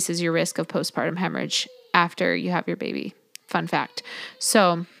increases your risk of postpartum hemorrhage after you have your baby. Fun fact.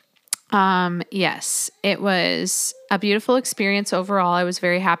 So yes, it was a beautiful experience overall. I was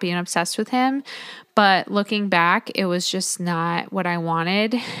very happy and obsessed with him, but looking back, it was just not what I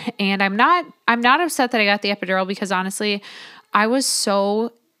wanted. And I'm not upset that I got the epidural, because honestly, I was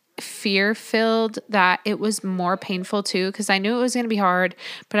so fear-filled that it was more painful too, because I knew it was going to be hard,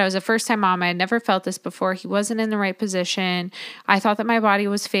 but I was a first-time mom. I had never felt this before. He wasn't in the right position. I thought that my body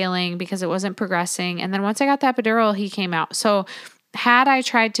was failing because it wasn't progressing. And then once I got the epidural, he came out. So had I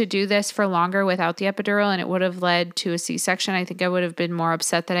tried to do this for longer without the epidural and it would have led to a C-section, I think I would have been more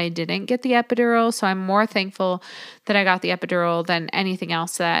upset that I didn't get the epidural. So I'm more thankful that I got the epidural than anything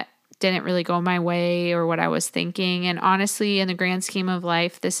else that didn't really go my way or what I was thinking. And honestly, in the grand scheme of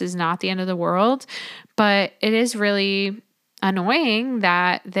life, this is not the end of the world, but it is really annoying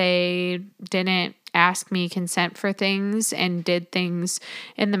that they didn't ask me consent for things and did things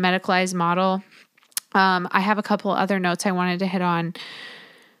in the medicalized model. I have a couple other notes I wanted to hit on.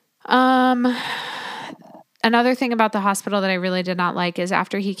 Another thing about the hospital that I really did not like is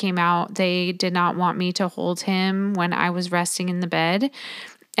after he came out, they did not want me to hold him when I was resting in the bed.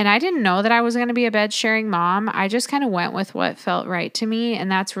 And I didn't know that I was going to be a bed sharing mom. I just kind of went with what felt right to me.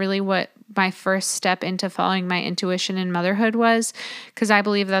 And that's really what my first step into following my intuition in motherhood was, because I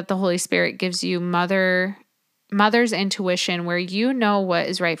believe that the Holy Spirit gives you mother's intuition, where you know what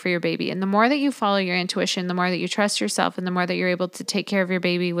is right for your baby. And the more that you follow your intuition, the more that you trust yourself, and the more that you're able to take care of your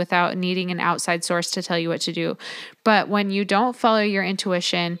baby without needing an outside source to tell you what to do. But when you don't follow your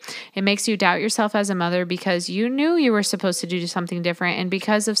intuition, it makes you doubt yourself as a mother, because you knew you were supposed to do something different. And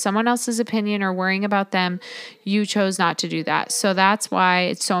because of someone else's opinion or worrying about them, you chose not to do that. So that's why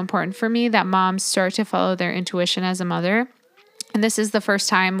it's so important for me that moms start to follow their intuition as a mother. And this is the first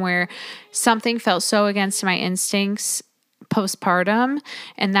time where something felt so against my instincts postpartum,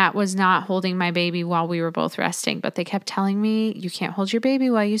 and that was not holding my baby while we were both resting. But they kept telling me, you can't hold your baby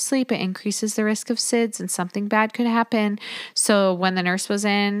while you sleep. It increases the risk of SIDS and something bad could happen. So when the nurse was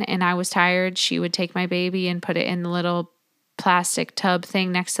in and I was tired, she would take my baby and put it in the little plastic tub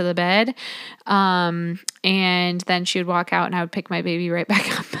thing next to the bed. And then she would walk out and I would pick my baby right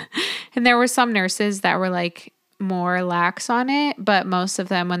back up. And there were some nurses that were like more lax on it, but most of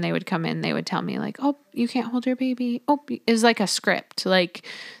them, when they would come in, they would tell me like, oh, you can't hold your baby. Oh, it was like a script. Like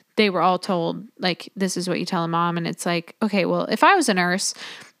they were all told, like, this is what you tell a mom. And it's like, okay, well, if I was a nurse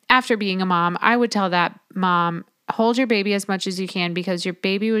after being a mom, I would tell that mom, hold your baby as much as you can because your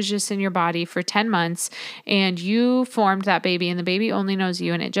baby was just in your body for 10 months and you formed that baby and the baby only knows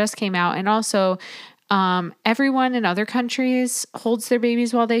you and it just came out. And also, everyone in other countries holds their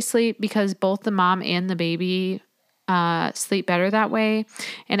babies while they sleep because both the mom and the baby sleep better that way,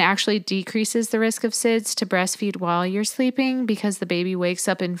 and actually decreases the risk of SIDS to breastfeed while you're sleeping because the baby wakes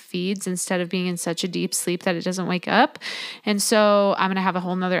up and feeds instead of being in such a deep sleep that it doesn't wake up. And so I'm going to have a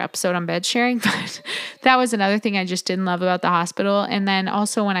whole nother episode on bed sharing, but that was another thing I just didn't love about the hospital. And then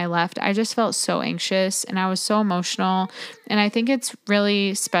also when I left, I just felt so anxious and I was so emotional. And I think it's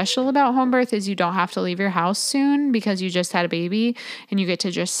really special about home birth is you don't have to leave your house soon because you just had a baby and you get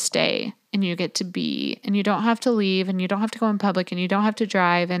to just stay. And you get to be, and you don't have to leave, and you don't have to go in public, and you don't have to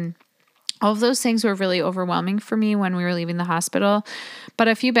drive. And all of those things were really overwhelming for me when we were leaving the hospital. But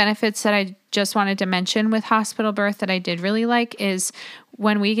a few benefits that I just wanted to mention with hospital birth that I did really like is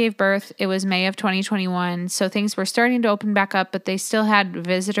when we gave birth, it was May of 2021. So things were starting to open back up, but they still had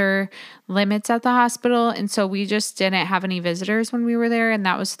visitor limits at the hospital. And so we just didn't have any visitors when we were there. And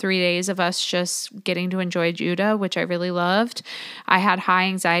that was 3 days of us just getting to enjoy Judah, which I really loved. I had high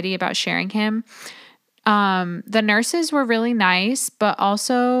anxiety about sharing him. The nurses were really nice, but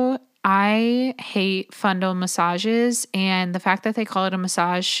also I hate fundal massages, and the fact that they call it a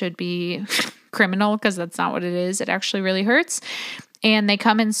massage should be criminal because that's not what it is. It actually really hurts. And they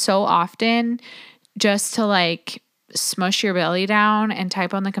come in so often just to like smush your belly down and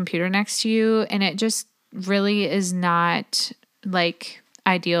type on the computer next to you. And it just really is not like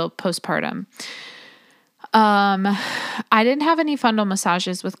ideal postpartum. I didn't have any fundal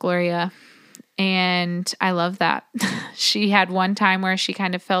massages with Gloria. And I love that. She had one time where she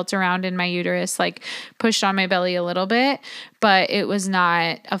kind of felt around in my uterus, like pushed on my belly a little bit, but it was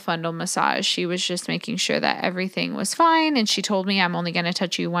not a fundal massage. She was just making sure that everything was fine. And she told me, I'm only going to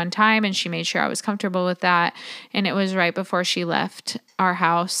touch you one time. And she made sure I was comfortable with that. And it was right before she left our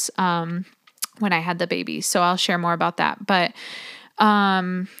house when I had the baby. So I'll share more about that. But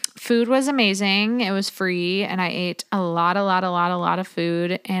food was amazing. It was free and I ate a lot of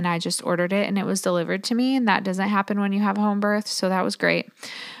food, and I just ordered it and it was delivered to me, and that doesn't happen when you have a home birth. So that was great.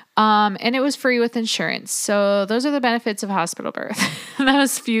 And it was free with insurance. So those are the benefits of hospital birth.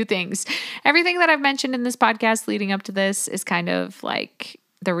 Those few things. Everything that I've mentioned in this podcast leading up to this is kind of like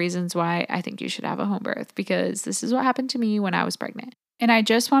the reasons why I think you should have a home birth, because this is what happened to me when I was pregnant. And I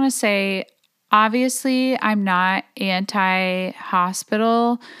just want to say, obviously, I'm not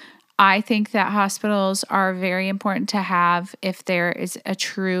anti-hospital. I think that hospitals are very important to have if there is a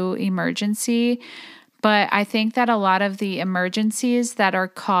true emergency. But I think that a lot of the emergencies that are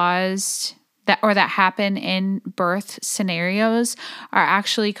caused that happen in birth scenarios are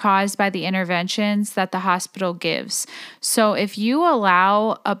actually caused by the interventions that the hospital gives. So if you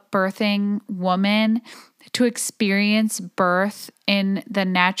allow a birthing woman to experience birth in the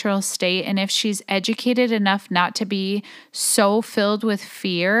natural state, and if she's educated enough not to be so filled with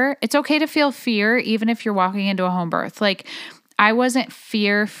fear, it's okay to feel fear even if you're walking into a home birth. Like, I wasn't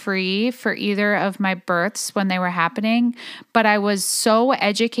fear-free for either of my births when they were happening, but I was so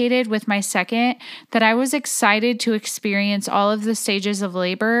educated with my second that I was excited to experience all of the stages of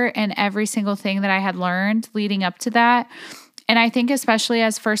labor and every single thing that I had learned leading up to that. And I think especially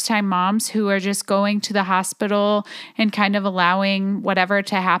as first-time moms who are just going to the hospital and kind of allowing whatever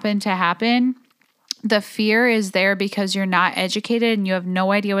to happen, the fear is there because you're not educated and you have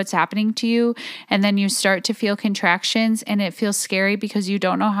no idea what's happening to you. And then you start to feel contractions and it feels scary because you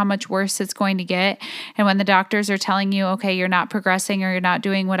don't know how much worse it's going to get. And when the doctors are telling you, okay, you're not progressing, or you're not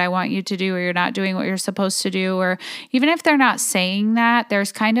doing what I want you to do, or you're not doing what you're supposed to do, or even if they're not saying that,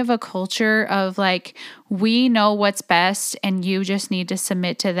 there's kind of a culture of like, we know what's best and you just need to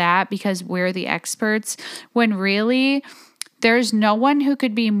submit to that because we're the experts, when really there's no one who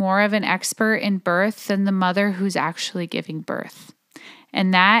could be more of an expert in birth than the mother who's actually giving birth.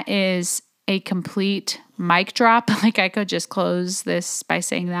 And that is a complete mic drop. Like, I could just close this by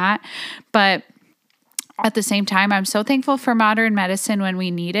saying that. But At the same time, I'm so thankful for modern medicine when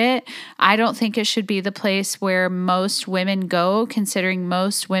we need it. I don't think it should be the place where most women go, considering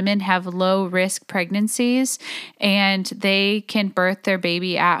most women have low risk pregnancies and they can birth their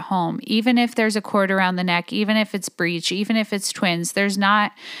baby at home. Even if there's a cord around the neck, even if it's breech, even if it's twins, there's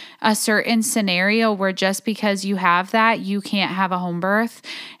not a certain scenario where just because you have that, you can't have a home birth.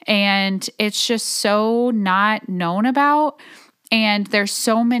 And it's just so not known about. And there's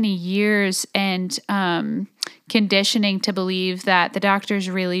so many years and conditioning to believe that the doctors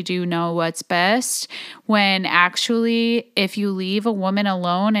really do know what's best, when actually, if you leave a woman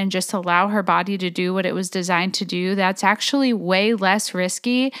alone and just allow her body to do what it was designed to do, that's actually way less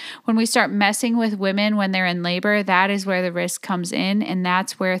risky. When we start messing with women when they're in labor, that is where the risk comes in, and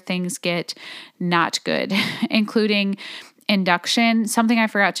that's where things get not good, including induction. Something I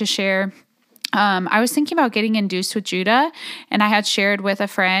forgot to share. I was thinking about getting induced with Judah, and I had shared with a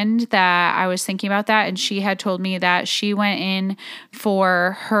friend that I was thinking about that, and she had told me that she went in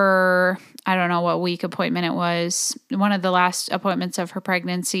for her, I don't know what week appointment it was, one of the last appointments of her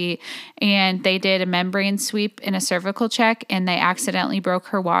pregnancy, and they did a membrane sweep and a cervical check, and they accidentally broke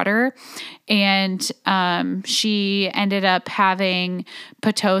her water, and she ended up having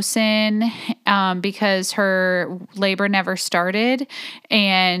Pitocin because her labor never started,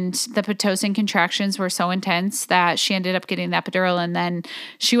 and the Pitocin contractions were so intense that she ended up getting the epidural, and then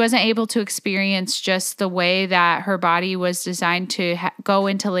she wasn't able to experience just the way that her body was designed to go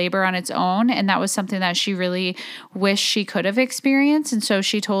into labor on its own, and that was something that she really wished she could have experienced. And so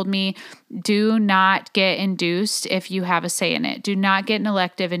she told me, do not get induced if you have a say in it. Do not get an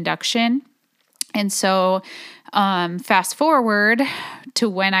elective induction. And so fast forward to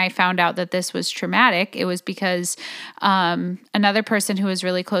when I found out that this was traumatic, it was because another person who was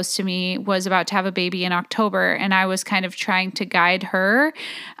really close to me was about to have a baby in October, and I was kind of trying to guide her.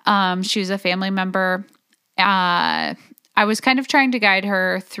 She was a family member. I was kind of trying to guide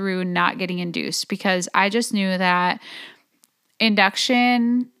her through not getting induced, because I just knew that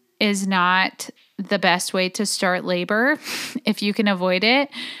induction is not the best way to start labor if you can avoid it,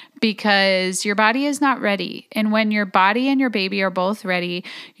 because your body is not ready. And when your body and your baby are both ready,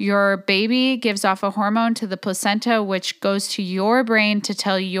 your baby gives off a hormone to the placenta, which goes to your brain to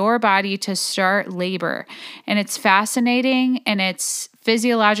tell your body to start labor. And it's fascinating and it's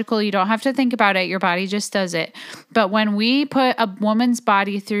physiological. You don't have to think about it. Your body just does it. But when we put a woman's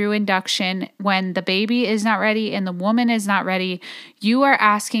body through induction, when the baby is not ready and the woman is not ready, you are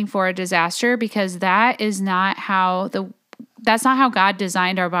asking for a disaster, because that's not how God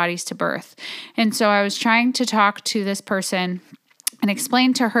designed our bodies to birth. And so I was trying to talk to this person and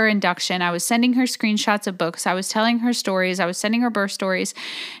explain to her induction. I was sending her screenshots of books. I was telling her stories. I was sending her birth stories.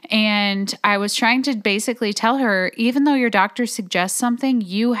 And I was trying to basically tell her, even though your doctor suggests something,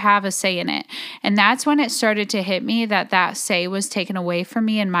 you have a say in it. And that's when it started to hit me that say was taken away from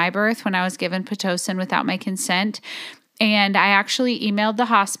me in my birth, when I was given Pitocin without my consent. And I actually emailed the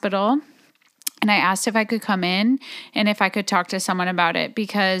hospital, and I asked if I could come in and if I could talk to someone about it,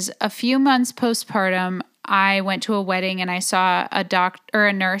 because a few months postpartum, I went to a wedding and I saw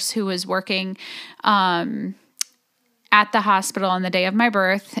a nurse who was working at the hospital on the day of my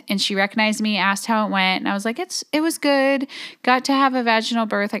birth, and she recognized me, asked how it went, and I was like, it was good. Got to have a vaginal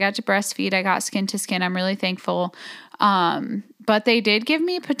birth. I got to breastfeed. I got skin to skin. I'm really thankful. But they did give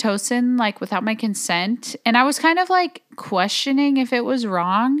me Pitocin without my consent, and I was kind of questioning if it was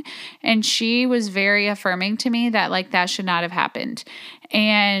wrong, and she was very affirming to me that that should not have happened.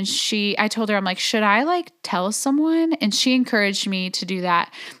 And I told her, I'm like, should I tell someone? And she encouraged me to do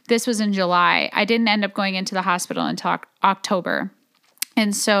that. This was in July. I didn't end up going into the hospital until October.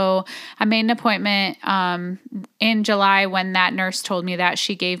 And so I made an appointment in July. When that nurse told me that,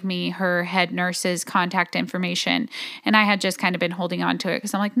 she gave me her head nurse's contact information. And I had just kind of been holding on to it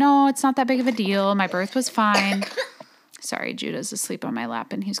because I'm like, no, it's not that big of a deal. My birth was fine. Sorry, Judah's asleep on my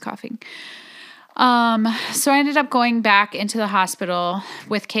lap and he's coughing. So I ended up going back into the hospital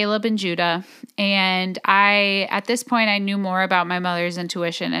with Caleb and Judah. And at this point, I knew more about my mother's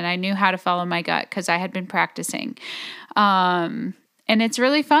intuition, and I knew how to follow my gut because I had been practicing. And it's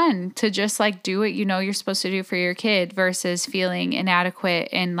really fun to just do what you know you're supposed to do for your kid versus feeling inadequate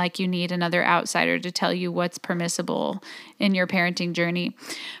and you need another outsider to tell you what's permissible in your parenting journey.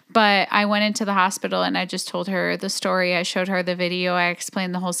 But I went into the hospital and I just told her the story. I showed her the video. I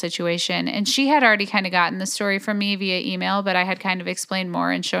explained the whole situation. And she had already kind of gotten the story from me via email, but I had kind of explained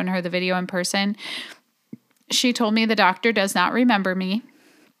more and shown her the video in person. She told me the doctor does not remember me.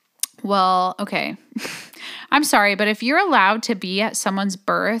 Well, okay. I'm sorry, but if you're allowed to be at someone's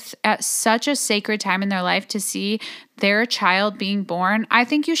birth at such a sacred time in their life to see their child being born, I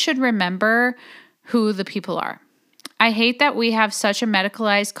think you should remember who the people are. I hate that we have such a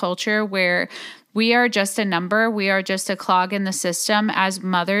medicalized culture where we are just a number. We are just a clog in the system as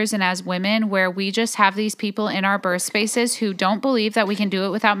mothers and as women, where we just have these people in our birth spaces who don't believe that we can do it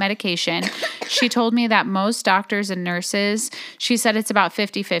without medication. She told me that most doctors and nurses, she said it's about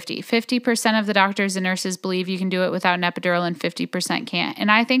 50-50. 50% of the doctors and nurses believe you can do it without an epidural and 50% can't.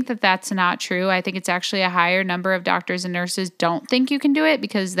 And I think that that's not true. I think it's actually a higher number of doctors and nurses don't think you can do it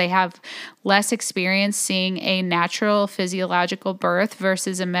because they have less experience seeing a natural physiological birth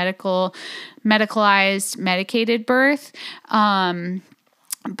versus a medicalized medicated birth. But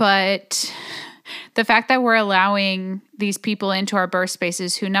the fact that we're allowing these people into our birth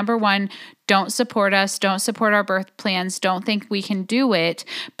spaces who, number one, don't support us, don't support our birth plans, don't think we can do it,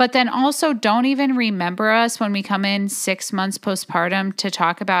 but then also don't even remember us when we come in 6 months postpartum to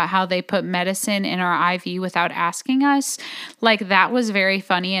talk about how they put medicine in our IV without asking us. Like, that was very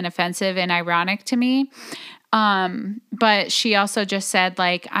funny and offensive and ironic to me. But she also just said,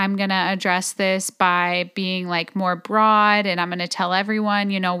 like, I'm going to address this by being like more broad, and I'm going to tell everyone,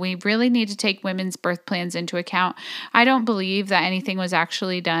 we really need to take women's birth plans into account. I don't believe that anything was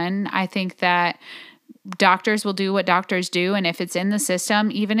actually done. I think that doctors will do what doctors do. And if it's in the system,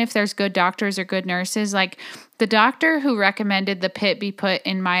 even if there's good doctors or good nurses, like the doctor who recommended the pit be put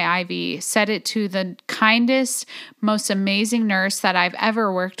in my IV said it to the kindest, most amazing nurse that I've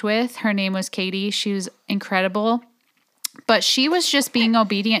ever worked with. Her name was Katie. She was incredible, but she was just being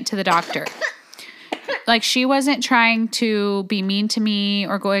obedient to the doctor. Like, she wasn't trying to be mean to me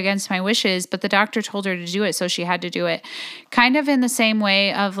or go against my wishes, but the doctor told her to do it, so she had to do it. Kind of in the same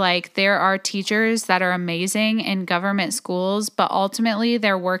way of, like, there are teachers that are amazing in government schools, but ultimately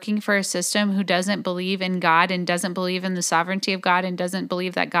they're working for a system who doesn't believe in God and doesn't believe in the sovereignty of God and doesn't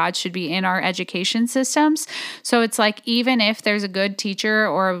believe that God should be in our education systems. So it's like, even if there's a good teacher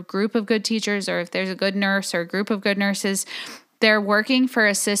or a group of good teachers, or if there's a good nurse or a group of good nurses, they're working for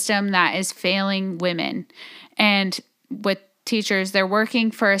a system that is failing women. And with teachers, they're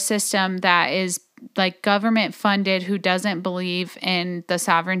working for a system that is like government funded, who doesn't believe in the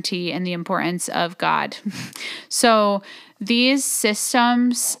sovereignty and the importance of God. So these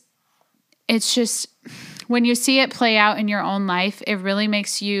systems, it's just, when you see it play out in your own life, it really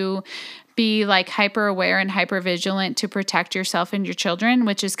makes you be like hyper aware and hyper vigilant to protect yourself and your children,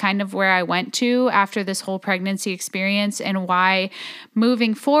 which is kind of where I went to after this whole pregnancy experience, and why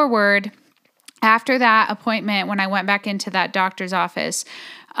moving forward after that appointment, when I went back into that doctor's office,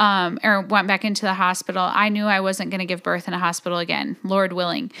 or went back into the hospital, I knew I wasn't going to give birth in a hospital again, Lord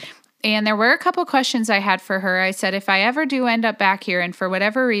willing. And there were a couple questions I had for her. I said, if I ever do end up back here, and for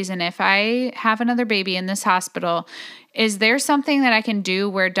whatever reason, if I have another baby in this hospital, is there something that I can do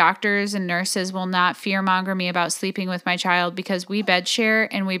where doctors and nurses will not fearmonger me about sleeping with my child, because we bed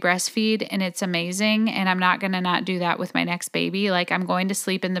share and we breastfeed and it's amazing, and I'm not going to not do that with my next baby. Like, I'm going to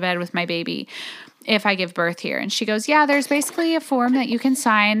sleep in the bed with my baby if I give birth here. And she goes, yeah, there's basically a form that you can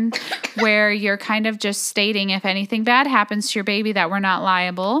sign where you're kind of just stating if anything bad happens to your baby that we're not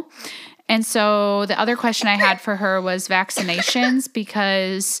liable. And so the other question I had for her was vaccinations,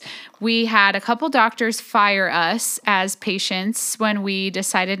 because we had a couple doctors fire us as patients when we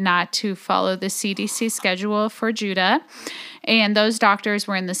decided not to follow the CDC schedule for Judah. And those doctors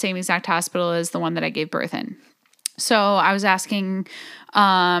were in the same exact hospital as the one that I gave birth in. So I was asking,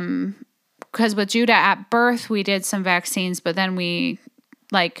 because with Judah at birth, we did some vaccines, but then we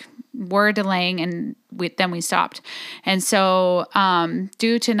were delaying, and then we stopped. And so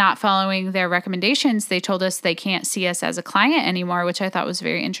due to not following their recommendations, they told us they can't see us as a client anymore, which I thought was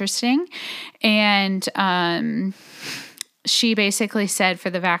very interesting. And she basically said for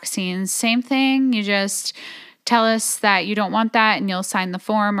the vaccines, same thing, you just tell us that you don't want that and you'll sign the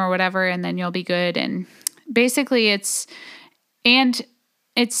form or whatever, and then you'll be good. And basically it's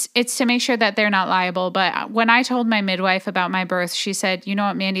to make sure that they're not liable. But when I told my midwife about my birth, she said, you know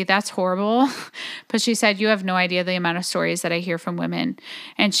what, Mandy, that's horrible. But she said, you have no idea the amount of stories that I hear from women.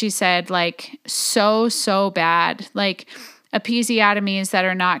 And she said, like, so bad, like episiotomies that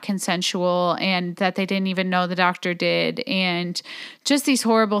are not consensual and that they didn't even know the doctor did. And just these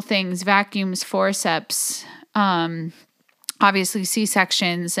horrible things, vacuums, forceps, obviously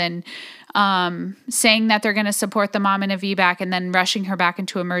C-sections, and saying that they're going to support the mom in a VBAC and then rushing her back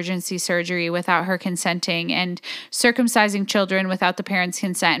into emergency surgery without her consenting, and circumcising children without the parents'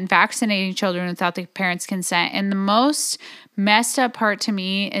 consent, and vaccinating children without the parents' consent. And the most messed up part to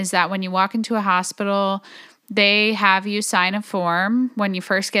me is that when you walk into a hospital, they have you sign a form when you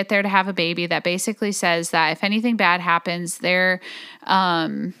first get there to have a baby that basically says that if anything bad happens,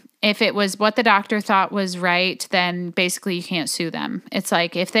 if it was what the doctor thought was right, then basically you can't sue them. It's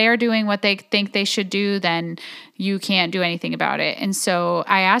like if they are doing what they think they should do, then you can't do anything about it. And so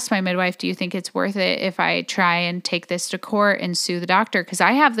I asked my midwife, do you think it's worth it if I try and take this to court and sue the doctor? Because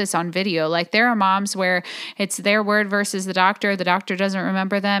I have this on video. Like there are moms where it's their word versus the doctor. The doctor doesn't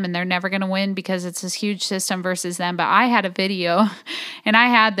remember them and they're never going to win because it's this huge system versus them. But I had a video and I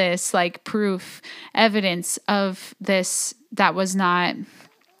had this like proof, evidence of this that was not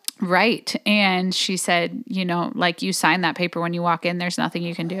right. And she said, like you sign that paper when you walk in, there's nothing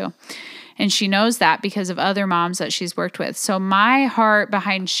you can do. And she knows that because of other moms that she's worked with. So my heart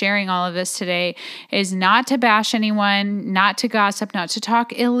behind sharing all of this today is not to bash anyone, not to gossip, not to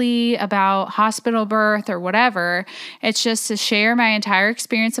talk illy about hospital birth or whatever. It's just to share my entire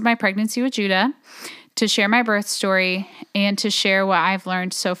experience of my pregnancy with Judah, to share my birth story, and to share what I've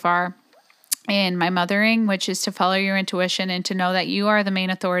learned so far in my mothering, which is to follow your intuition and to know that you are the main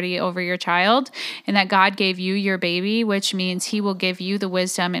authority over your child and that God gave you your baby, which means he will give you the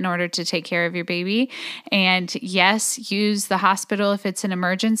wisdom in order to take care of your baby. And yes, use the hospital if it's an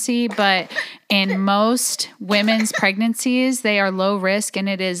emergency, but in most women's pregnancies, they are low risk and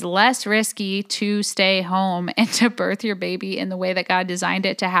it is less risky to stay home and to birth your baby in the way that God designed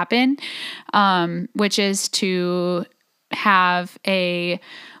it to happen, which is to have a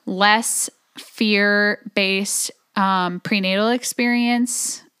less fear-based prenatal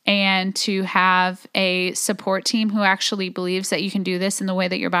experience and to have a support team who actually believes that you can do this in the way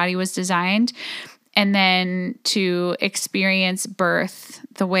that your body was designed, and then to experience birth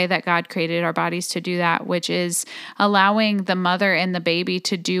the way that God created our bodies to do that, which is allowing the mother and the baby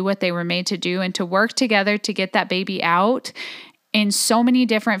to do what they were made to do and to work together to get that baby out in so many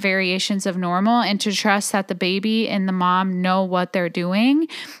different variations of normal, and to trust that the baby and the mom know what they're doing.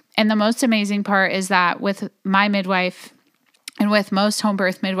 And the most amazing part is that with my midwife and with most home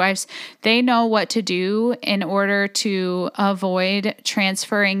birth midwives, they know what to do in order to avoid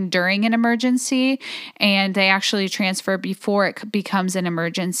transferring during an emergency, and they actually transfer before it becomes an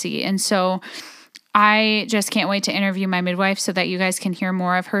emergency. And so I just can't wait to interview my midwife so that you guys can hear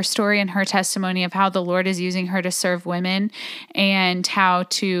more of her story and her testimony of how the Lord is using her to serve women and how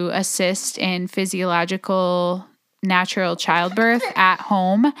to assist in physiological natural childbirth at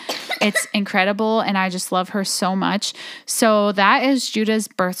home. It's incredible, and I just love her so much. So that is Judah's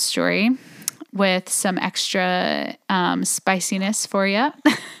birth story with some extra spiciness for you.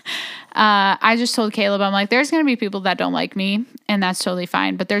 I just told Caleb, I'm like, there's going to be people that don't like me, and that's totally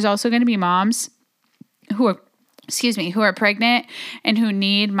fine. But there's also going to be moms who are pregnant and who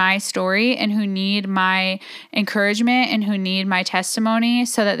need my story and who need my encouragement and who need my testimony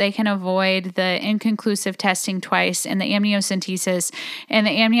so that they can avoid the inconclusive testing twice and the amniocentesis and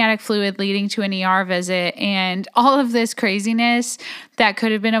the amniotic fluid leading to an ER visit and all of this craziness that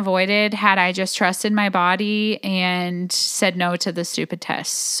could have been avoided had I just trusted my body and said no to the stupid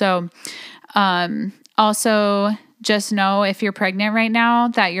tests. So, also, just know if you're pregnant right now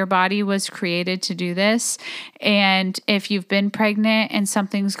that your body was created to do this. And if you've been pregnant and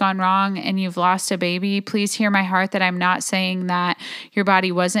something's gone wrong and you've lost a baby, please hear my heart that I'm not saying that your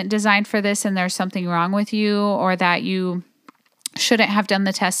body wasn't designed for this and there's something wrong with you or that you shouldn't have done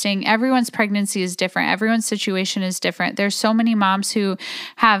the testing. Everyone's pregnancy is different. Everyone's situation is different. There's so many moms who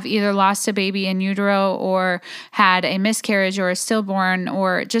have either lost a baby in utero or had a miscarriage or a stillborn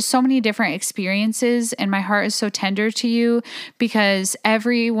or just so many different experiences. And my heart is so tender to you because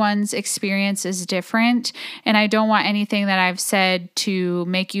everyone's experience is different. And I don't want anything that I've said to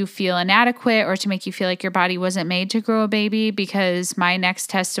make you feel inadequate or to make you feel like your body wasn't made to grow a baby, because my next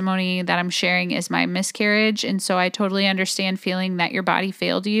testimony that I'm sharing is my miscarriage. And so I totally understand feeling that your body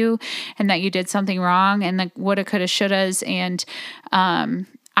failed you and that you did something wrong and the woulda, coulda, shouldas. And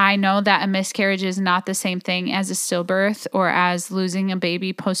I know that a miscarriage is not the same thing as a stillbirth or as losing a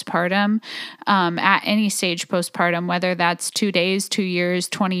baby postpartum, at any stage postpartum, whether that's 2 days, 2 years,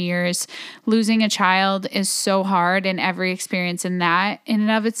 20 years. Losing a child is so hard, and every experience in that in and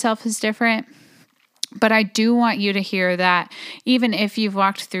of itself is different. But I do want you to hear that even if you've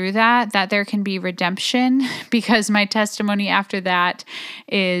walked through that there can be redemption, because my testimony after that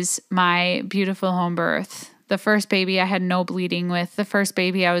is my beautiful home birth. The first baby I had no bleeding with. The first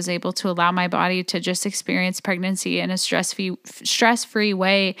baby I was able to allow my body to just experience pregnancy in a stress-free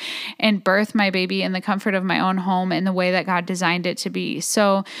way and birth my baby in the comfort of my own home in the way that God designed it to be.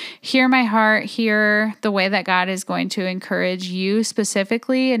 So hear my heart, hear the way that God is going to encourage you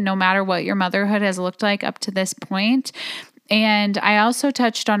specifically, and no matter what your motherhood has looked like up to this point. And I also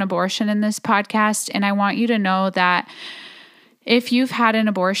touched on abortion in this podcast, and I want you to know that If you've had an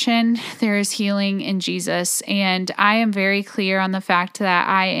abortion, there is healing in Jesus. And I am very clear on the fact that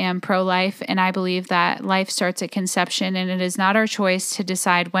I am pro-life, and I believe that life starts at conception, and it is not our choice to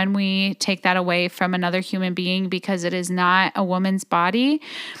decide when we take that away from another human being, because it is not a woman's body.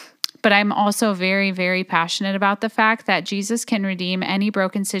 But I'm also very, very passionate about the fact that Jesus can redeem any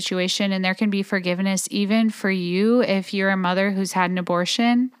broken situation, and there can be forgiveness even for you if you're a mother who's had an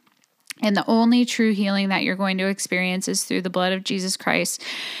abortion. And the only true healing that you're going to experience is through the blood of Jesus Christ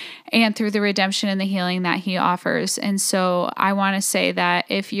and through the redemption and the healing that he offers. And so I want to say that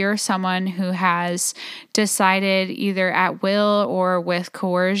if you're someone who has decided either at will or with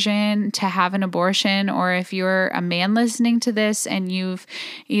coercion to have an abortion, or if you're a man listening to this and you've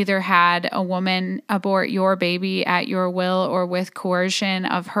either had a woman abort your baby at your will or with coercion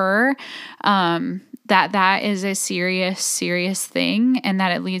of her, that is a serious, serious thing, and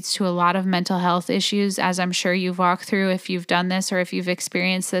that it leads to a lot of mental health issues, as I'm sure you've walked through if you've done this or if you've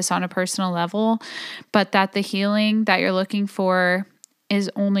experienced this on a personal level, but that the healing that you're looking for is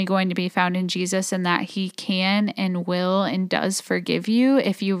only going to be found in Jesus, and that he can and will and does forgive you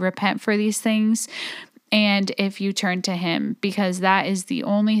if you repent for these things. And if you turn to him, because that is the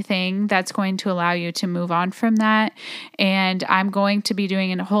only thing that's going to allow you to move on from that. And I'm going to be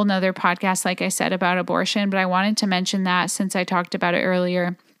doing a whole nother podcast, like I said, about abortion, but I wanted to mention that since I talked about it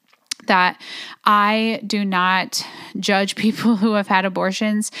earlier, that I do not judge people who have had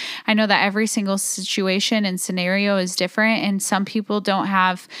abortions. I know that every single situation and scenario is different, and some people don't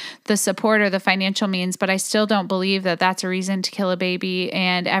have the support or the financial means, but I still don't believe that that's a reason to kill a baby.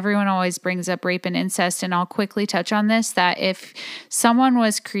 And everyone always brings up rape and incest, and I'll quickly touch on this, that if someone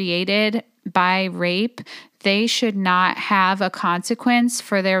was created by rape, they should not have a consequence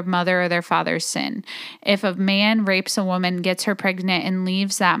for their mother or their father's sin. If a man rapes a woman, gets her pregnant, and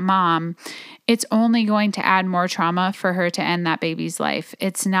leaves that mom, it's only going to add more trauma for her to end that baby's life.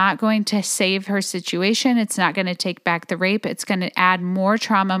 It's not going to save her situation. It's not going to take back the rape. It's going to add more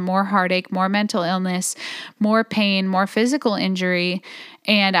trauma, more heartache, more mental illness, more pain, more physical injury,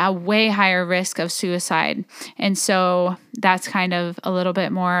 and a way higher risk of suicide. And so that's kind of a little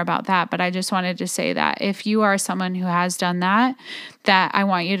bit more about that. But I just wanted to say that if you are someone who has done that, that I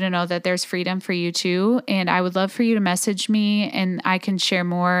want you to know that there's freedom for you too. And I would love for you to message me, and I can share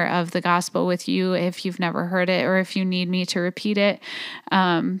more of the gospel with you if you've never heard it or if you need me to repeat it.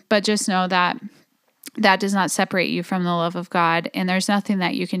 But just know that that does not separate you from the love of God, and there's nothing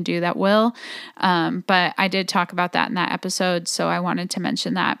that you can do that will. But I did talk about that in that episode, so I wanted to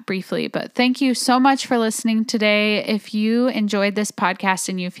mention that briefly. But thank you so much for listening today. If you enjoyed this podcast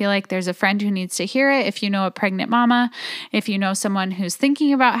and you feel like there's a friend who needs to hear it, if you know a pregnant mama, if you know someone who's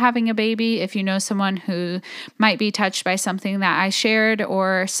thinking about having a baby, if you know someone who might be touched by something that I shared,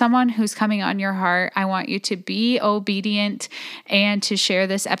 or someone who's coming on your heart, I want you to be obedient and to share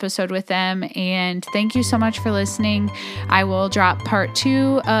this episode with them. And thank you so much for listening. I will drop part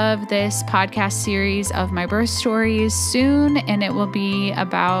 2 of this podcast series of my birth stories soon, and it will be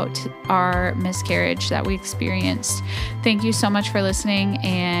about our miscarriage that we experienced. Thank you so much for listening,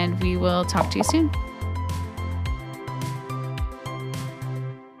 and we will talk to you soon.